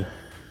instead.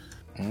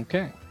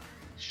 Okay.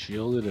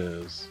 Shield it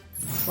is.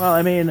 Well,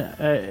 I mean,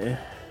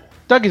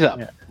 Dougie's up.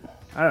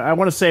 I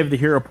want to save the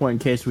hero point in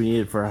case we need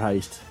it for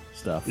heist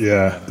stuff.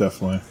 Yeah,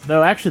 definitely.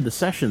 Though actually, the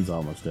session's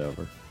almost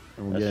over.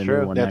 And we'll That's get a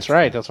true. new one That's next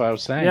right. That's what I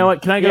was saying. You know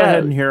what? Can I go Yeah.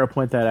 ahead and hero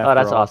point that after Oh,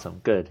 that's all? awesome.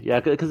 Good. Yeah,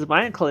 because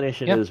my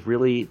inclination Yep. is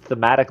really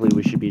thematically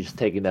we should be just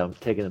taking them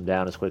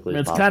down as quickly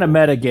as It's possible. kind of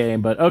meta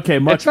game, but okay,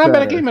 much It's not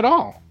better. a game at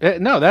all.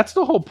 No, that's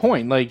the whole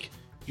point. Like,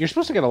 you're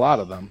supposed to get a lot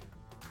of them.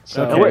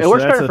 So Okay. And it so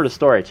works that's better a- for the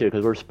story too,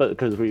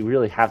 because we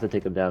really have to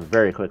take them down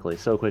very quickly,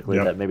 so quickly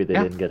Yep. that maybe they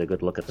Yeah. didn't get a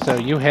good look at them. So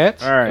you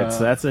hit. All right, so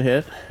that's a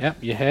hit. Yep,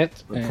 you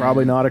hit. But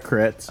probably not a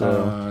crit.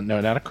 So,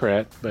 No, not a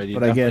crit, but you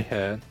but I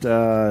definitely get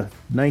hit.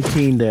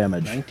 19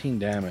 damage. 19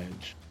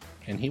 damage.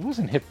 And he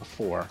wasn't hit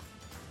before.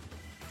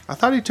 I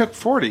thought he took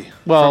 40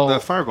 Well, from the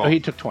fireball. oh, he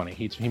took 20.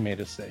 He made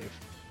a save.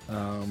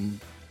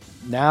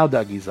 Now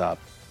Dougie's up.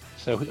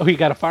 So he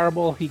got a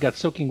fireball. He got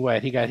soaking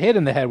wet. He got hit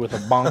in the head with a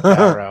bonk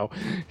arrow.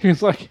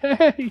 He's like,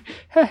 hey.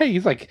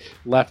 He's like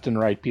left and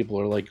right. People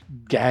are like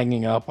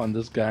ganging up on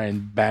this guy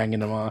and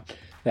banging him on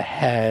the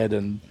head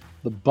and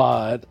the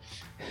butt.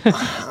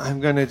 I'm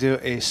going to do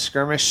a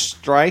skirmish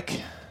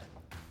strike,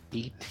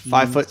 18,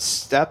 5-foot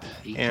step,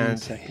 18 and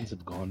seconds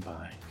have gone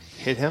by.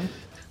 hit him.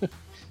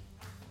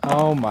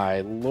 Oh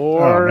my Oh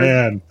lord.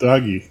 man,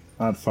 Dougie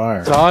on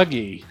fire.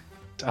 Dougie.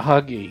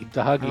 Oh,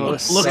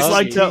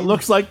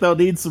 Looks like they'll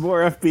need some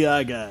more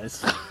FBI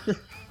guys.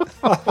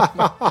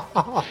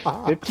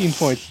 15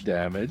 points of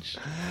damage.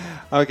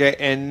 Okay,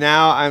 and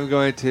now I'm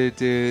going to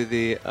do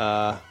the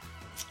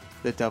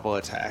double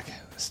attack.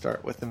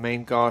 Start with the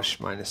main gauche,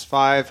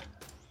 -5.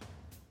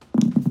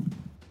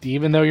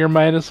 Even though you're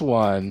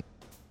 -1,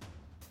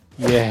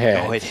 you hit.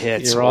 Oh, it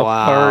hits. You're a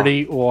Wow.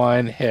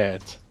 31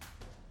 hit.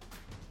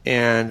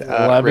 And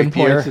 11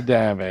 rapier. points of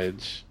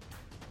damage.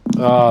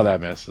 Oh,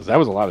 that misses. That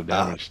was a lot of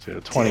damage, too.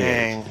 28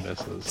 dang.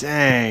 misses.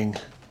 Dang.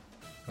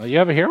 Well, you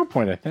have a hero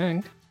point, I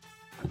think.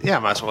 Yeah,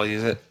 might as well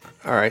use it.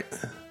 All right.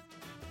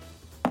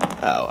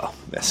 Oh, well.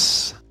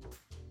 Miss.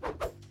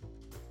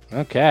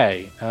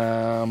 Okay.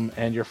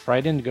 And your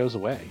frightened goes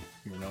away.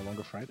 You're no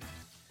longer frightened.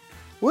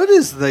 What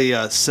is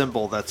the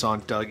symbol that's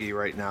on Dougie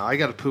right now? I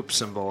got a poop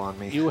symbol on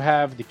me. You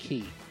have the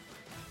key.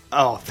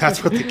 Oh,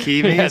 that's what the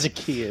key Yeah, means? the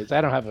key is.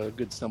 I don't have a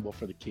good symbol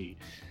for the key.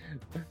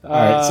 All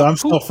right, so I'm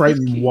still Poop is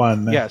frightened key.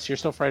 1. Yes, you're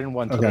still frightened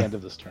 1 till Okay. the end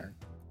of this turn.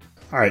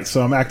 All right,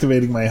 so I'm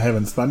activating my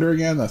Heaven's Thunder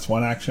again. That's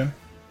one action.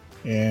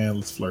 And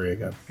let's flurry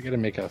again. I gotta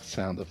make a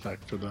sound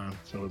effect for them,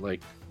 so it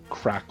like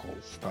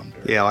crackles thunder.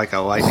 Yeah, like a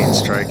lightning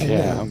strike.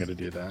 Yeah, I'm gonna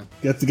do that.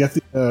 Get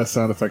the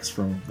sound effects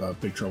from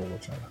Big Trouble in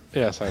China.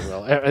 Yes, I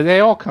will. They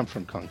all come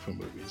from kung fu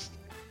movies.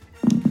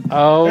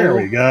 Oh, There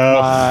we go.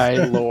 my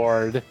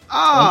lord!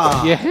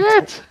 Ah! You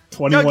hit.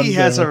 21 Dougie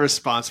has a damage.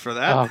 response for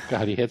that. Oh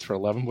god, he hits for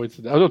 11 points.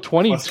 Oh no,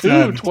 22,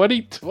 10.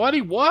 20,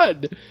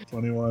 21.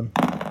 21.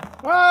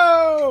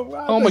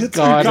 Whoa! Oh my hits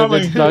god! are And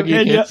then coming.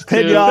 Dougie hits too.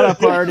 Pinata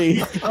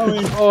party.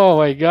 Oh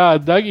my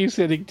god, Dougie's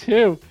hitting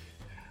too.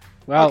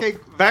 Well, Okay,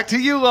 back to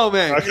you,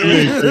 Lomang.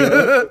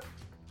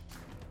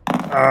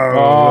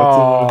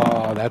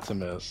 oh, that's a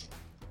miss.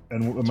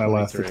 And my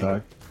last 23.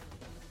 attack.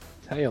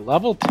 Tell you,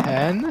 level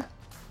 10.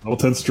 Level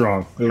 10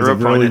 strong. It was You're a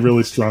really, appointed.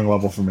 really strong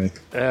level for me.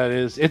 It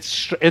is.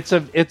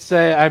 It's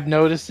a. I'm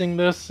noticing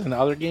this in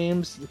other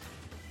games.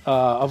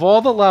 Of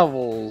all the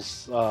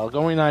levels,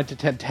 going 9 to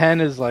 10,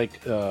 10 is like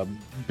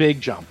big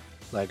jump.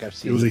 Like I've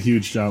seen. It was a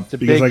huge jump It's a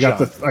because big I got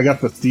jump. I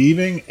got the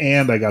thieving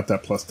and I got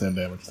that plus 10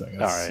 damage thing.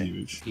 All That's right.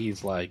 huge.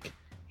 He's like,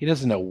 he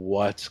doesn't know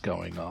what's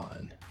going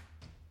on,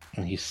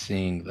 and he's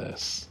seeing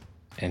this,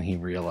 and he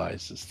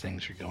realizes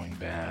things are going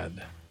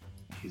bad.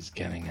 He's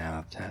getting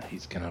out.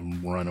 He's gonna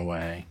run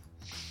away.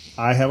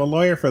 I have a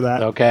lawyer for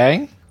that.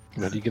 Okay.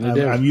 What are you going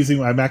to do?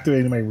 I'm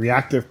activating my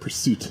reactive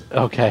pursuit.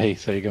 Okay,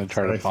 so you're going to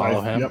try to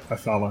follow him? Yep, I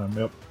follow him,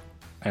 yep.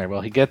 Alright,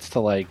 well, he gets to,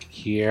 like,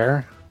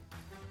 here.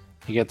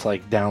 He gets,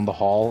 like, down the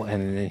hall,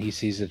 and then he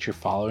sees that you're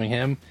following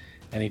him,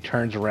 and he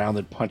turns around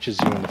and punches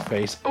you in the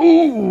face.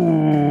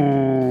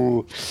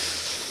 Ooh!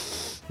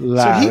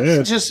 So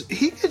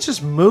he could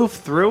just move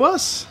through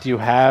us? Do you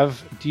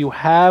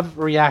have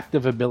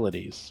reactive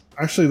abilities?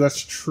 Actually,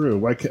 that's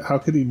true. How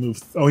could he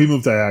move? Oh, he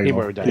moved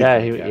diagonal. He moved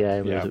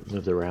diagonal. He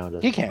moved around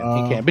us. He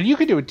can, but you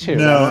can do it too.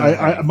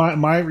 No,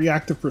 my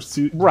reactive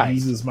pursuit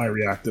uses my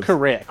reactive.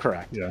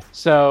 Correct. Yeah.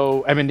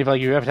 So, I mean, if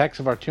like you have attacks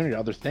of opportunity,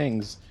 other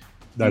things,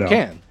 you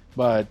can.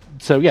 But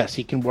so yes,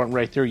 he can run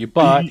right through you.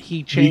 But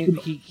he changed.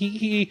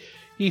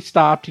 He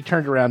stopped. He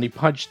turned around. He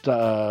punched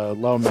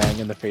Lomang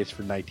in the face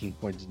for 19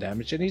 points of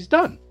damage, and he's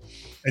done.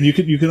 And you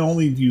can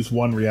only use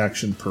one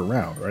reaction per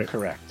round, right?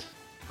 Correct.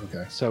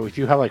 Okay. So if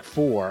you have like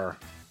 4,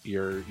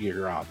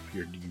 you're up.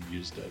 You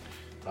used it.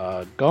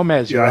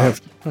 Gomez, you're I up.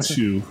 have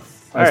 2.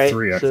 All right,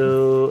 3. Actually.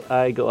 So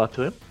I go up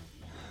to him.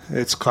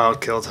 It's cloud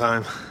kill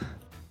time.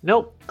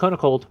 Nope, Cone of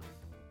Cold.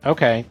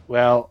 Okay.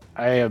 Well,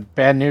 I have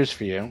bad news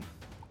for you.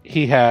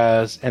 He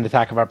has an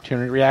attack of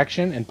opportunity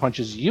reaction and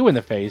punches you in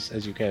the face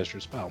as you cast your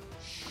spell.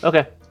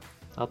 Okay,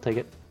 I'll take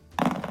it.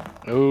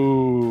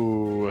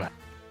 Ooh.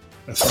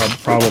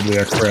 That's probably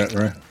a crit,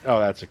 right? Oh,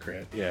 that's a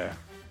crit, yeah.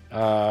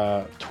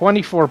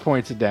 24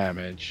 points of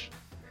damage.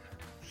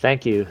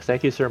 Thank you,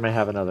 sir. May I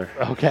have another?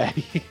 Okay.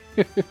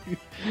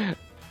 And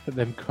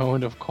then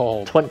Cone of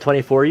Cold.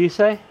 24, you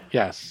say?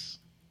 Yes.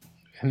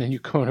 And then you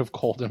Cone of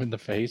Cold him in the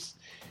face.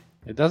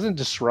 It doesn't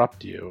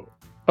disrupt you.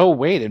 Oh,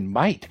 wait, it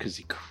might, because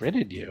he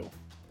critted you.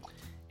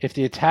 If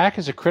the attack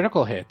is a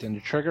critical hit and the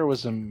trigger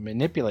was a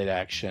manipulate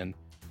action,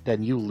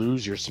 then you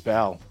lose your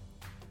spell.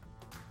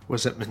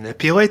 Was it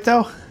manipulate,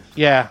 though?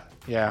 Yeah.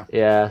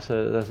 Yeah,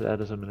 so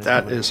that is a manipulate.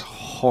 That is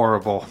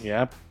horrible.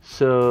 Yep.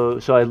 So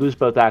I lose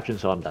both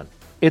actions, so I'm done.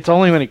 It's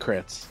only when he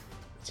crits.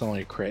 It's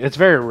only a crit. It's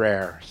very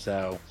rare,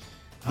 so...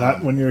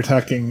 Not when you're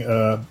attacking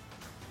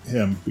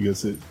him,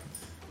 because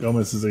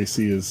Gomez's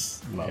AC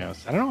is low.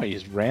 Yes. I don't know why he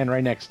just ran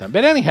right next to him.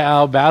 But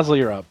anyhow, Basil,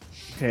 you're up.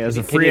 Okay, as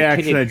a free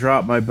action, I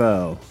drop my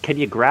bow. Can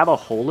you grab a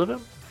hold of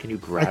him? Can you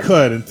grab I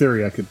could, in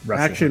theory, I could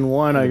wrestle Action him.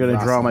 1, I'm going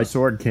to draw Wrestle. my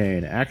sword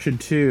cane. Action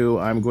 2,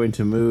 I'm going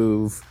to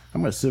move.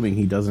 I'm assuming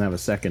he doesn't have a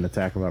second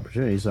attack of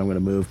opportunity, so I'm going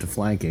to move to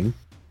flanking.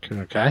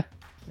 Okay.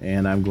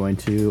 And I'm going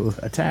to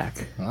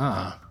attack.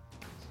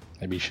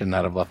 Maybe you should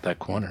not have left that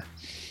corner.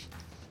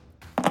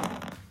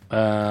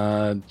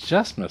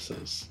 Just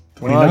misses.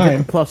 Well, I get 29.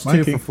 the +2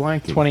 Flanking. for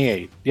flanking.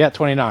 28. Yeah,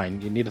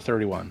 29. You need a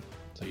 31.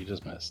 So you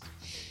just missed.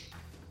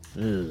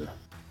 Ugh.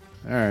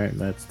 All right,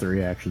 that's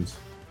 3 actions.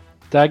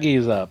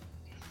 Dougie's up.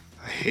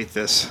 I hate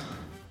this.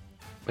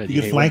 But You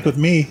can hate flank with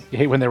me. You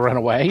hate when they run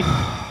away?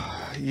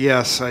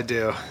 Yes, I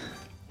do.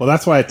 Well,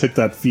 that's why I took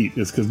that feat,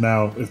 is because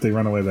now if they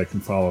run away, they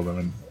can follow them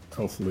and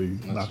hopefully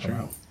knock them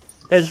out.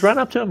 Yeah, just run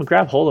up to him and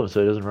grab hold of him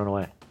so he doesn't run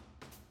away.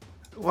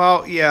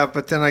 Well, yeah,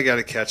 but then I got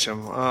to catch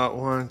him.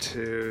 1,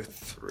 2,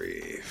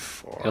 3,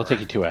 4. It'll take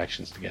you 2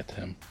 actions to get to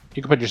him.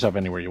 You can put yourself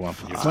anywhere you want.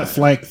 Flank him, though.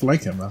 Flank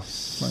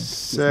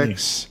with me.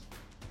 6.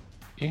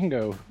 You can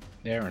go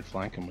there and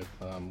flank him with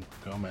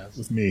Gomez.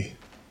 With me.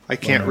 I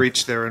can't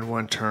reach there in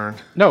 1 turn.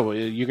 No,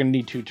 you're going to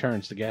need 2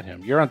 turns to get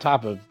him. You're on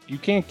top of... You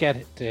can't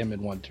get to him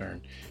in 1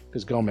 turn.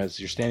 Because Gomez,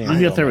 you're standing You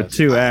on get there with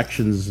Gomez. 2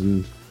 actions,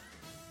 and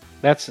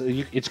It's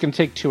going to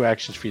take 2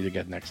 actions for you to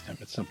get next to him.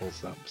 It's simple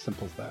as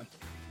that.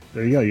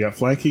 There you go. You got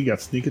flanking, you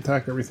got sneak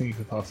attack, everything you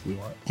could possibly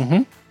want.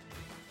 Mhm.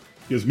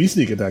 Gives me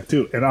sneak attack,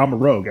 too. And I'm a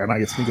rogue, and I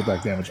get sneak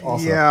attack damage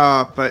also.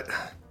 Yeah, but...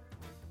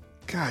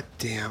 God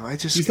damn,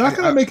 He's not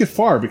going to make it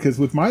far, because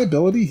with my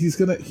ability, he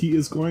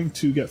is going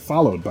to get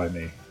followed by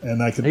me.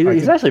 And I can...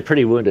 He's actually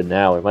pretty wounded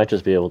now. We might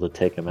just be able to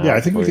take him out. Yeah, I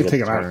think we before can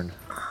he take gets him out. turned.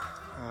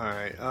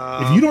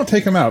 Alright. If you don't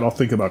take him out, I'll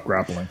think about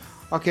grappling.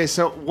 Okay,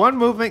 so 1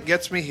 movement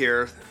gets me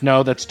here.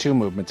 No, that's 2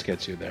 movements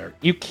gets you there.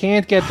 You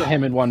can't get to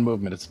him in 1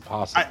 movement. It's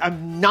impossible.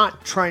 I'm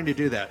not trying to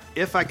do that.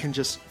 If I can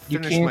just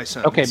finish my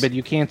sentence. Okay, but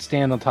you can't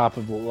stand on top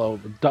of below.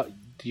 Do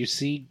you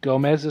see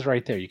Gomez is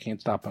right there? You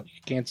can't stop.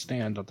 You can't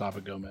stand on top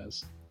of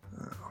Gomez.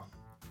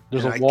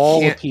 There's And a I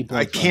wall can't- with people.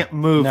 I in front. can't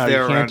move No,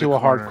 there you can't around do a a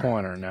hard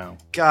corner. corner. No.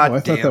 God Oh, I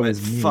thought damn that it.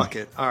 was me. Fuck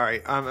it.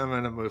 Alright, I'm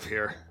going to move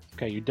here.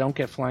 Okay, you don't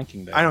get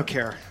flanking there. I don't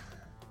care.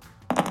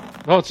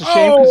 Well, it's a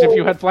shame because if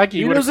you had flanking,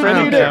 you would have I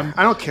don't critted care. him.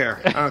 I don't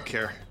care. I don't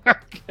care.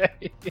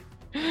 Okay.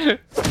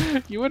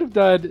 You would have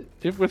done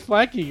with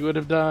flanking. You would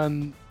have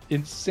done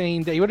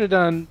insane. You would have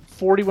done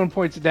 41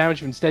 points of damage.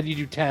 But instead, you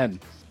do 10.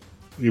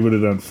 You would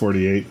have done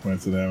 48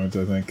 points of damage,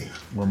 I think,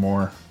 or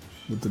more,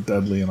 with the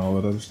deadly and all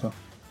that other stuff.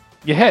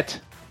 You hit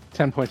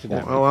 10 points of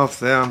damage. Well,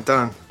 yeah, I'm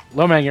done.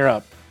 Lomang, you're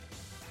up.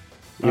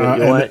 You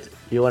want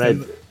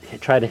to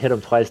try to hit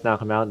him twice,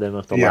 knock him out, and then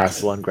with the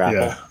last one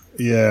grapple.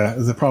 Yeah.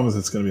 The problem is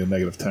it's going to be a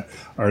negative 10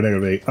 or a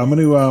negative 8.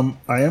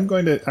 I am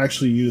going to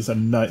actually use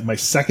my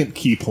second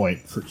key point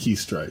for key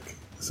strike.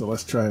 So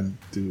let's try and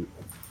do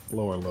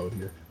lower load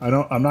here.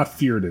 I'm not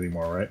feared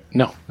anymore, right?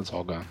 No, it's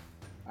all gone.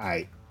 All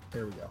right,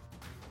 there we go.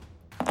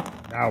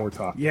 Now we're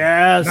talking.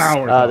 Yes. Now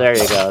we're Oh, talking. there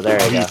you go.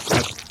 There you go.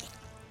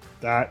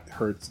 That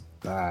hurts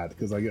bad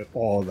because I get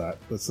all of that.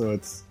 So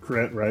it's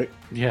crit, right?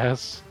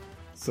 Yes.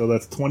 So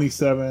that's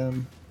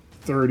 27,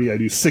 30. I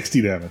do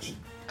 60 damage.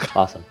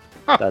 Awesome.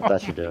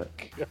 That should do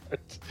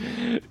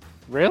it.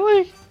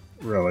 Really?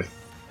 Really?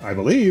 I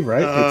believe,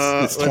 right?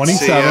 It's let's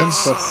 27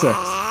 see, plus 6.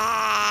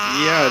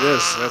 Yeah, it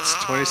is. That's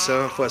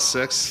 27 plus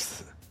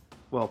 6.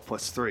 Well,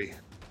 plus 3.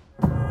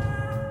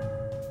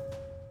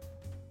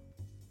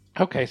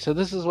 Okay, so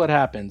this is what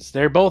happens.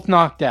 They're both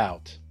knocked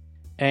out.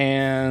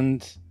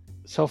 And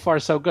so far,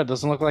 so good.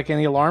 Doesn't look like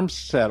any alarms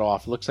set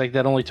off. Looks like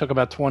that only took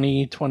about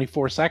 20,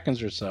 24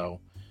 seconds or so.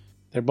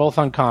 They're both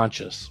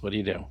unconscious. What do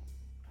you do?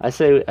 I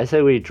say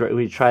we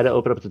try to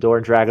open up the door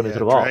and drag him into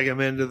the vault. Drag him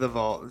into the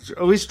vault.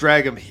 At least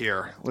drag him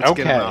here. Let's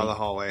get him Okay. out of the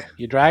hallway.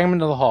 You drag him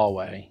into the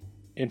hallway.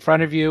 In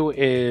front of you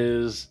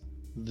is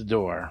the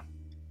door.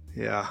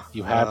 Yeah.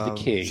 You have the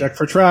key. Check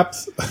for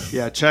traps.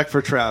 Yeah, check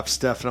for traps,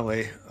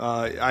 definitely.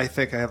 I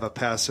think I have a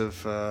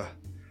passive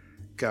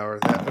Gower.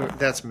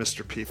 That's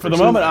Mr. P. For the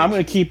moment, I'm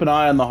going to keep an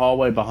eye on the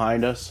hallway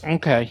behind us.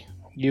 Okay.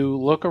 You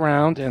look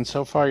around, and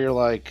so far you're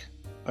like,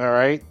 all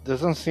right,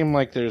 doesn't seem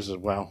like there's a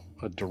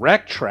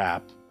direct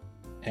trap.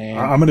 And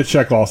I'm going to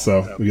check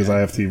also because I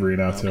have thievery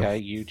now too. okay,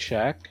 you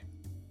check.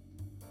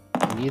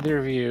 Neither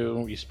of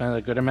you spend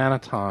a good amount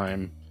of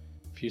time,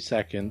 a few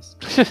seconds,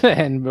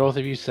 and both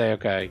of you say,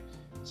 okay,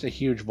 it's a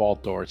huge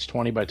vault door. It's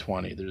 20 by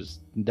 20. There's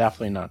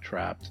definitely not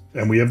trapped.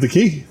 And we have the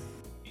key.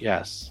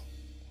 Yes.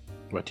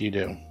 What do you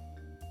do?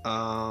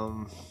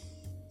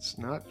 It's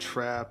not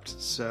trapped,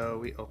 so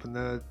we open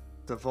the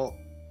vault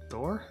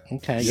door.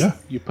 Okay. Yeah.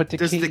 You put the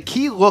Does key. the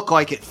key look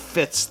like it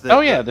fits the... Oh,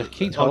 yeah, the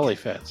key totally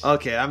fits.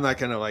 Okay, I'm not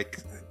going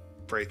to,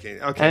 break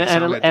it. Okay, And, so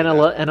and, I'm and, gonna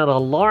do that. an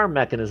alarm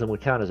mechanism would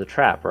count as a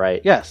trap,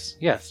 right? Yes.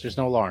 There's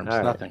no alarms. All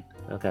right. Nothing.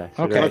 Okay.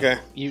 Okay. great.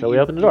 Okay. So we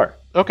open the door.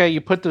 Okay,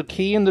 you put the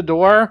key in the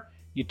door,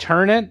 you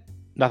turn it,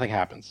 nothing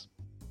happens.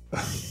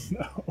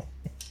 No.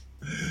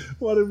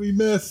 What did we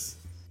miss?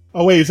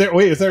 Oh wait,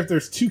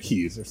 there's two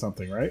keys or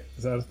something, right?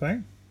 Is that a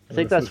thing? I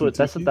think that's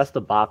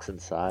the box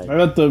inside. I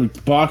thought the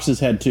boxes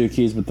had 2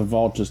 keys, but the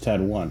vault just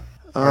had 1. Bring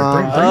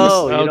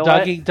Oh, us- you know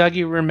what?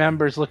 Dougie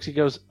remembers, looks, he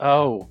goes,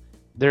 oh,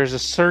 there's a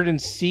certain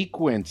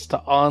sequence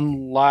to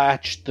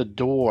unlatch the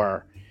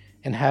door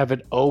and have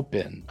it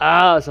open.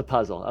 Oh, it's a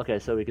puzzle. Okay,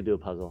 so we could do a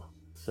puzzle.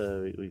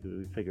 So we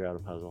figure out a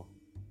puzzle.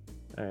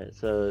 All right,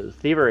 so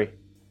thievery.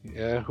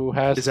 Yeah, who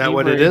has Is that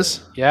what it thievery?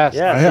 is? Yes.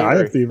 Yeah, I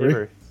have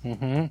thievery.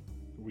 Mm-hmm.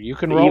 You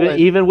can roll Even, it.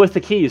 even with the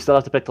key, you still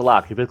have to pick the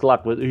lock. You pick the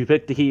lock with you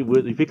pick the key.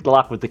 You pick the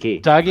lock with the key.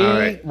 Dougie All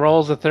right.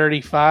 rolls a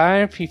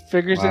 35. He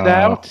figures it Wow.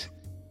 out.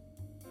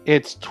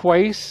 It's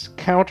twice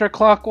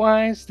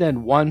counterclockwise,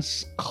 then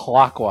once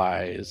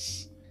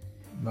clockwise.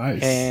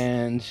 Nice.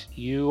 And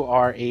you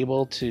are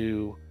able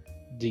to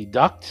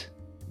deduct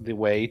the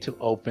way to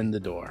open the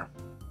door.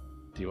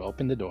 Do you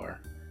open the door?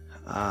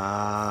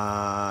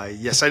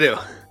 Yes, I do.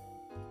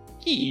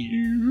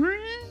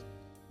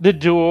 The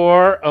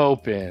door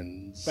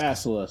opens.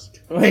 Basilisk.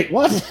 Wait,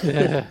 what?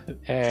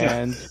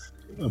 And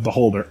A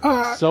beholder.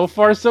 Ah! so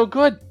far, so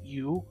good.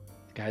 You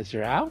guys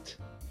are out.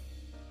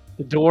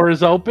 The door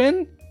is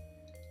open.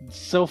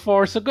 So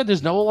far, so good.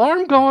 There's no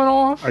alarm going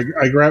off.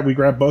 We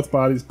grab both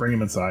bodies, bring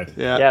them inside.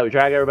 Yeah. Yeah, we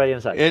drag everybody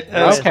inside. It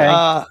is, Okay.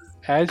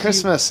 As you-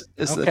 Christmas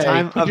is the okay,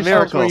 time put of yourselves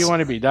miracles. where you want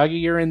to be. Dougie,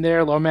 you're in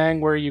there. Lomang,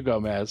 where are you,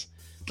 Gomez?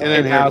 Get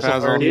in here, House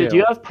Basil. over do, you. you, do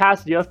you have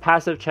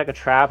passive check a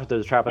trap if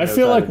there's a trap? On I the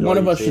feel other side like of the one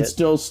door, of you us see should it?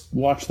 still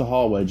watch the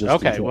hallway just in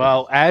Okay, case.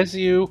 well, as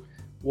you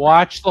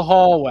watch the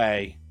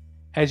hallway,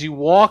 as you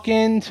walk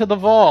into the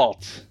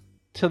vault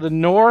to the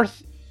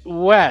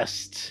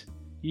northwest,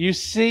 you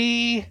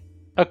see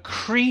a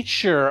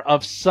creature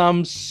of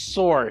some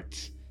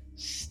sort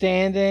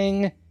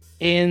standing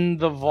in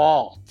the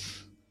vault.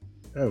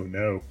 Oh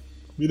no,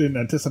 we didn't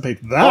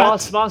anticipate that.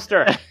 Boss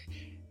monster.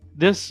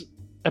 This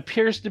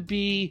appears to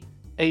be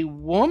a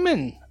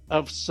woman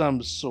of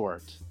some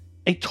sort.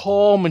 A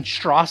tall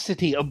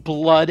monstrosity of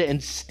blood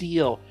and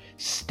steel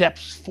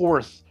steps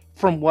forth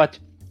from what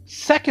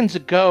seconds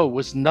ago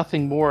was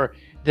nothing more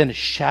than a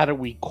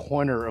shadowy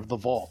corner of the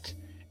vault.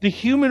 The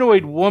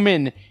humanoid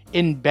woman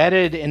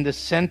embedded in the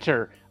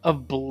center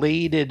of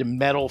bladed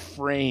metal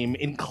frame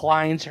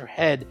inclines her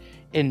head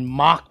in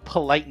mock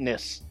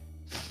politeness.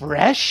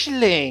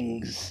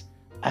 Freshlings,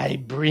 I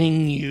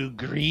bring you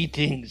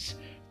greetings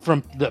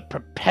from the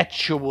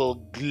perpetual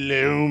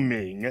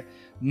gloaming.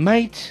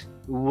 Might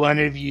one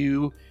of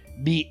you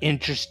be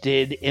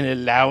interested in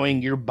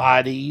allowing your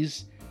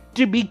bodies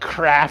to be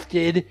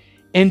crafted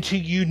into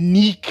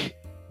unique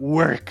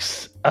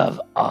works of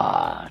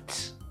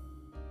art?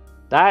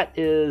 That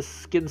is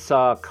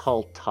Skinsaw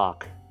cult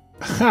talk.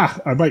 Ha!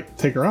 I might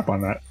take her up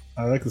on that.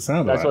 I like the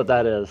sound That's of what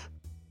that is.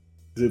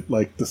 Is it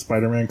like the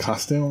Spider-Man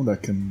costume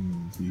that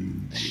can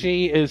be...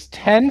 She is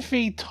 10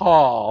 feet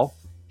tall.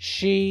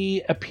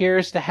 She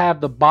appears to have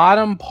the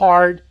bottom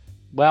part,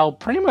 well,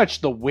 pretty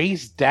much the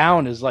waist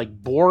down is like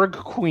Borg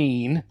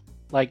Queen.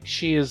 Like,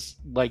 she is,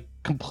 like,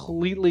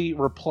 completely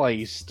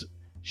replaced.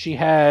 She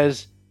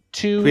has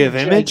two We have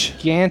image?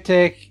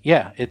 gigantic.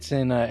 Yeah, it's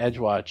in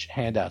Edgewatch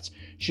handouts.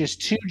 She has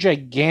two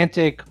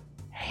gigantic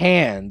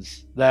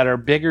hands that are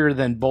bigger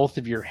than both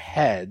of your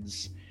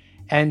heads,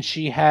 and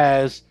she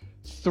has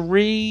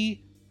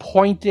 3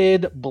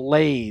 pointed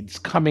blades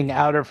coming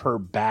out of her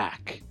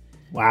back.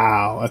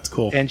 Wow, that's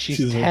cool. And she's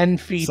a 10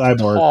 feet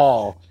cyborg.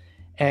 tall,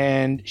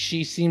 and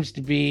she seems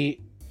to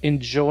be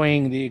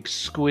enjoying the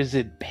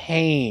exquisite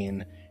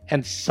pain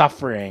and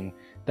suffering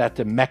that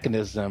the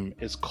mechanism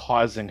is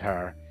causing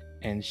her,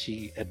 and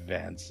she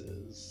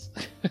advances.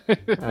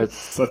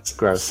 That's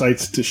gross.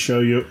 Sights to show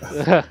you.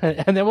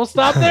 And then we'll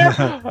stop there.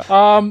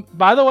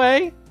 By the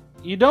way,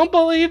 you don't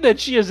believe that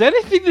she has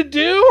anything to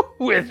do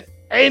with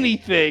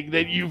anything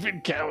that you've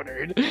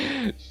encountered.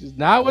 She's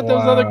not with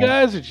those other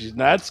guys, and she's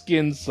not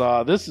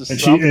Skinsaw. This is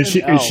something else.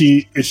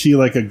 Is she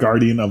like a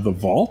guardian of the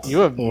vault? You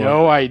have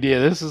no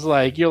idea. This is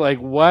like, you're like,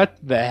 what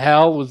the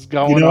hell was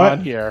going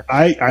on here?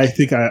 I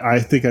think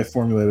I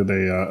formulated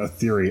a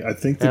theory. I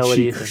think that what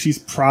do you think? she's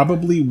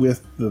probably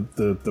with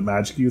the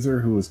magic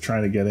user who was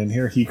trying to get in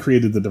here. He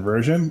created the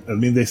diversion. I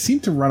mean, they seem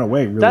to run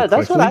away really quickly.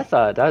 That's what I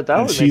thought. That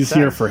and would make she's sense.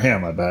 here for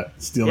him, I bet.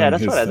 Stealing Yeah,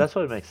 his that's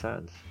what makes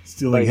sense.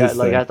 stealing his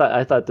thing.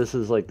 I thought this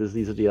is like this.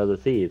 These are the other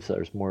thieves. So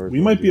there's more.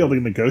 We might be able to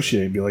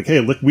negotiate and be like,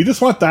 hey, look, we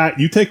just want that.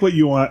 You take what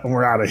you want, and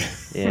we're out of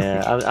here.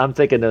 Yeah, I'm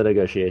thinking no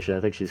negotiation.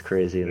 I think she's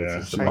crazy. And Yeah,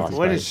 it's just a she's- boss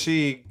What fight. is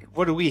she?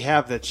 What do we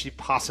have that she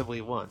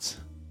possibly wants?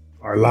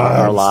 Our lives.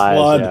 Our lives,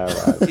 blood. yeah, our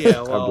lives. Yeah,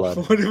 Our well, blood.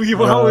 what do we?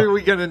 How are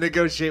we going to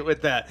negotiate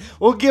with that?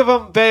 We'll give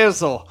him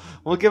Basil.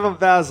 We'll give him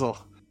Basil.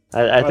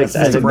 I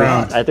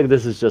Brown. think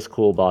this is just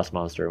cool boss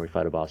monster, and we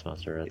fight a boss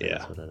monster. I think Yeah.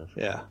 that's what it is.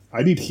 Yeah.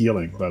 I need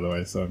healing, by the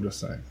way, so I'm just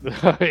saying.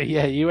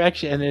 Yeah, you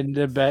actually, and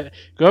then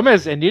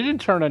Gomez, and you didn't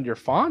turn on your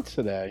font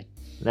today.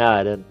 No,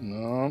 I didn't.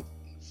 No,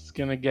 it's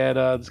gonna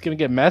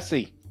get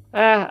messy.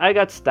 I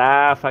got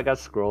staff. I got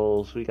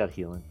scrolls. We got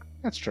healing.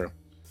 That's true.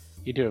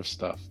 You do have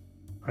stuff.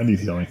 I need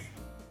healing.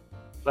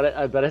 But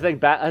I think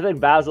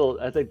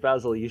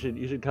Basil. You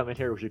should come in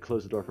here. We should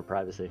close the door for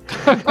privacy.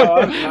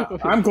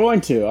 I'm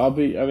going to. I'll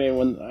be. I mean,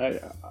 when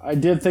I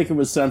did think it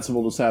was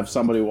sensible to have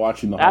somebody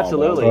watching the hall.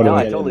 Absolutely. but No, I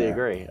get in totally there.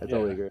 agree. I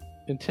totally agree.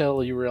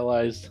 Until you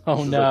realized, oh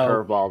This is a no,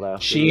 curveball though.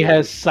 she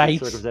has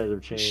sights. Circumstances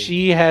have changed.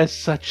 She has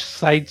such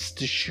sights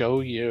to show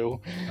you.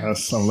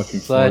 Yes, I'm looking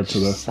forward Such to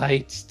this.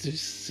 sights to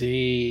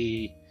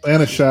see.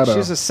 And a shadow.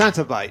 She's a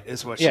Centibite,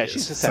 is what she Yeah, is.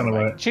 she's a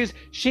Cenobite. Cenobite.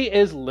 She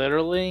is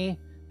literally.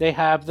 They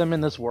have them in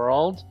this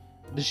world.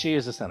 She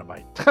is a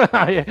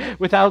Cenobite.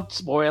 Without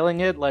spoiling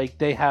it, like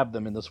they have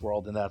them in this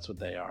world, and that's what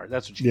they are.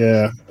 That's what she is.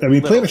 Yeah, I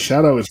mean, playing Little. a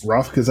shadow is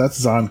rough because that's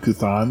Zan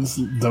Kuthan's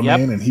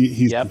domain, and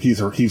he's Yep.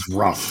 he's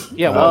rough.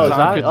 Yeah, well,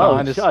 Zan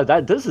Kuthan is.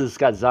 God, this has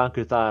got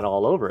Zankuthan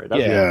all over it.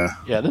 doesn't it? Yeah,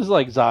 Yeah, this is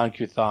like Zan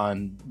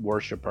Kuthan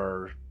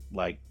worshiper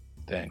like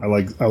thing. I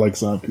like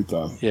Zan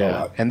Kuthan. a Yeah,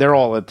 lot. and they're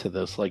all into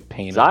this like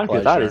pain. and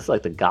Zankuthan pleasure. is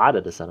like the god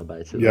of the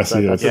Cenobites. Yes,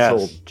 he That's is. his whole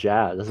Yes.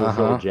 jazz. That's his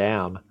Uh-huh. whole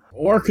jam.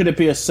 Or could it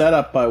be a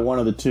setup by one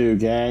of the two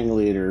gang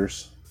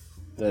leaders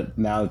that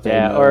now that they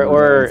Yeah, know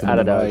or the I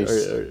don't know,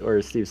 device- or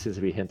Steve seems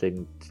to be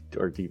hinting,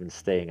 or even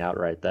staying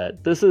outright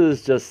that this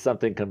is just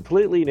something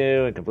completely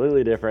new and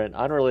completely different,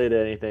 unrelated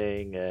to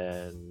anything,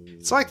 and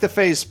It's like the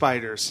phase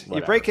spiders. You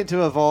Whatever. break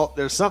into a vault.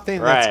 There's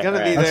something that's Right, going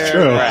to be right. there. That's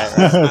true. That's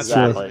That's not true.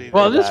 supposed to be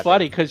Well, there. it is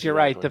funny because you're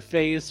right. The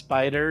phase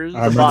spiders.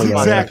 I It's a remember boss that.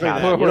 monster Exactly.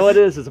 encounter. You know what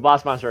it is? It's a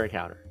boss monster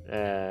encounter,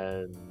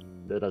 and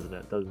it doesn't.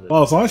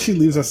 Well, as long as she's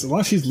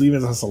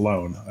leaving us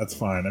alone, that's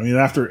fine. I mean,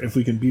 if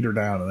we can beat her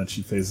down and then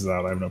she phases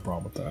out, I have no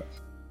problem with that.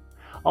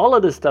 All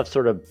of this stuff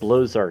sort of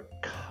blows our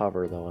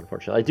cover, though.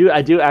 Unfortunately,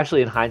 I do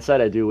actually, in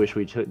hindsight, I do wish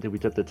we took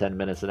the 10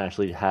 minutes and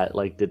actually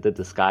did the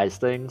disguise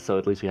thing, so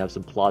at least we have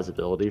some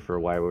plausibility for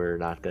why we're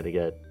not going to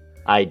get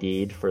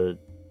ID'd for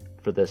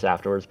this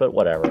afterwards. But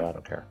whatever, I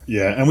don't care.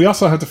 Yeah, and we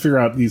also have to figure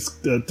out these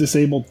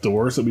disabled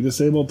doors that we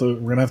disabled. We're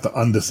gonna have to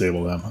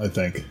undisable them, I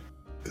think,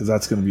 because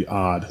that's gonna be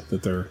odd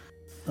that they're.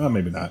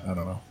 Maybe not. I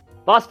don't know.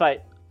 Boss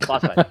fight,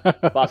 boss fight,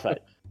 boss fight,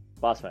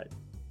 boss fight,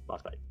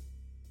 boss fight.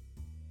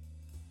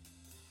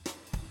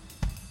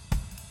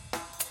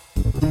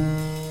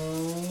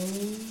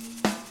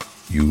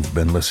 You've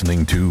been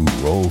listening to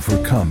Roll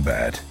for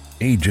Combat,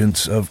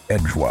 Agents of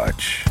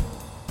Edgewatch.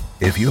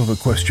 If you have a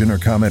question or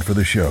comment for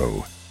the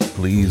show,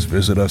 please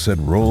visit us at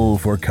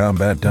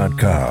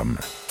rollforcombat.com.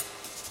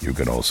 You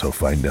can also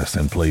find us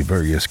and play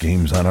various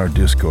games on our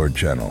Discord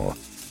channel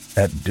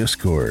at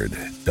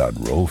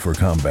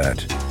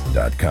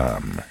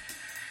discord.rollforcombat.com.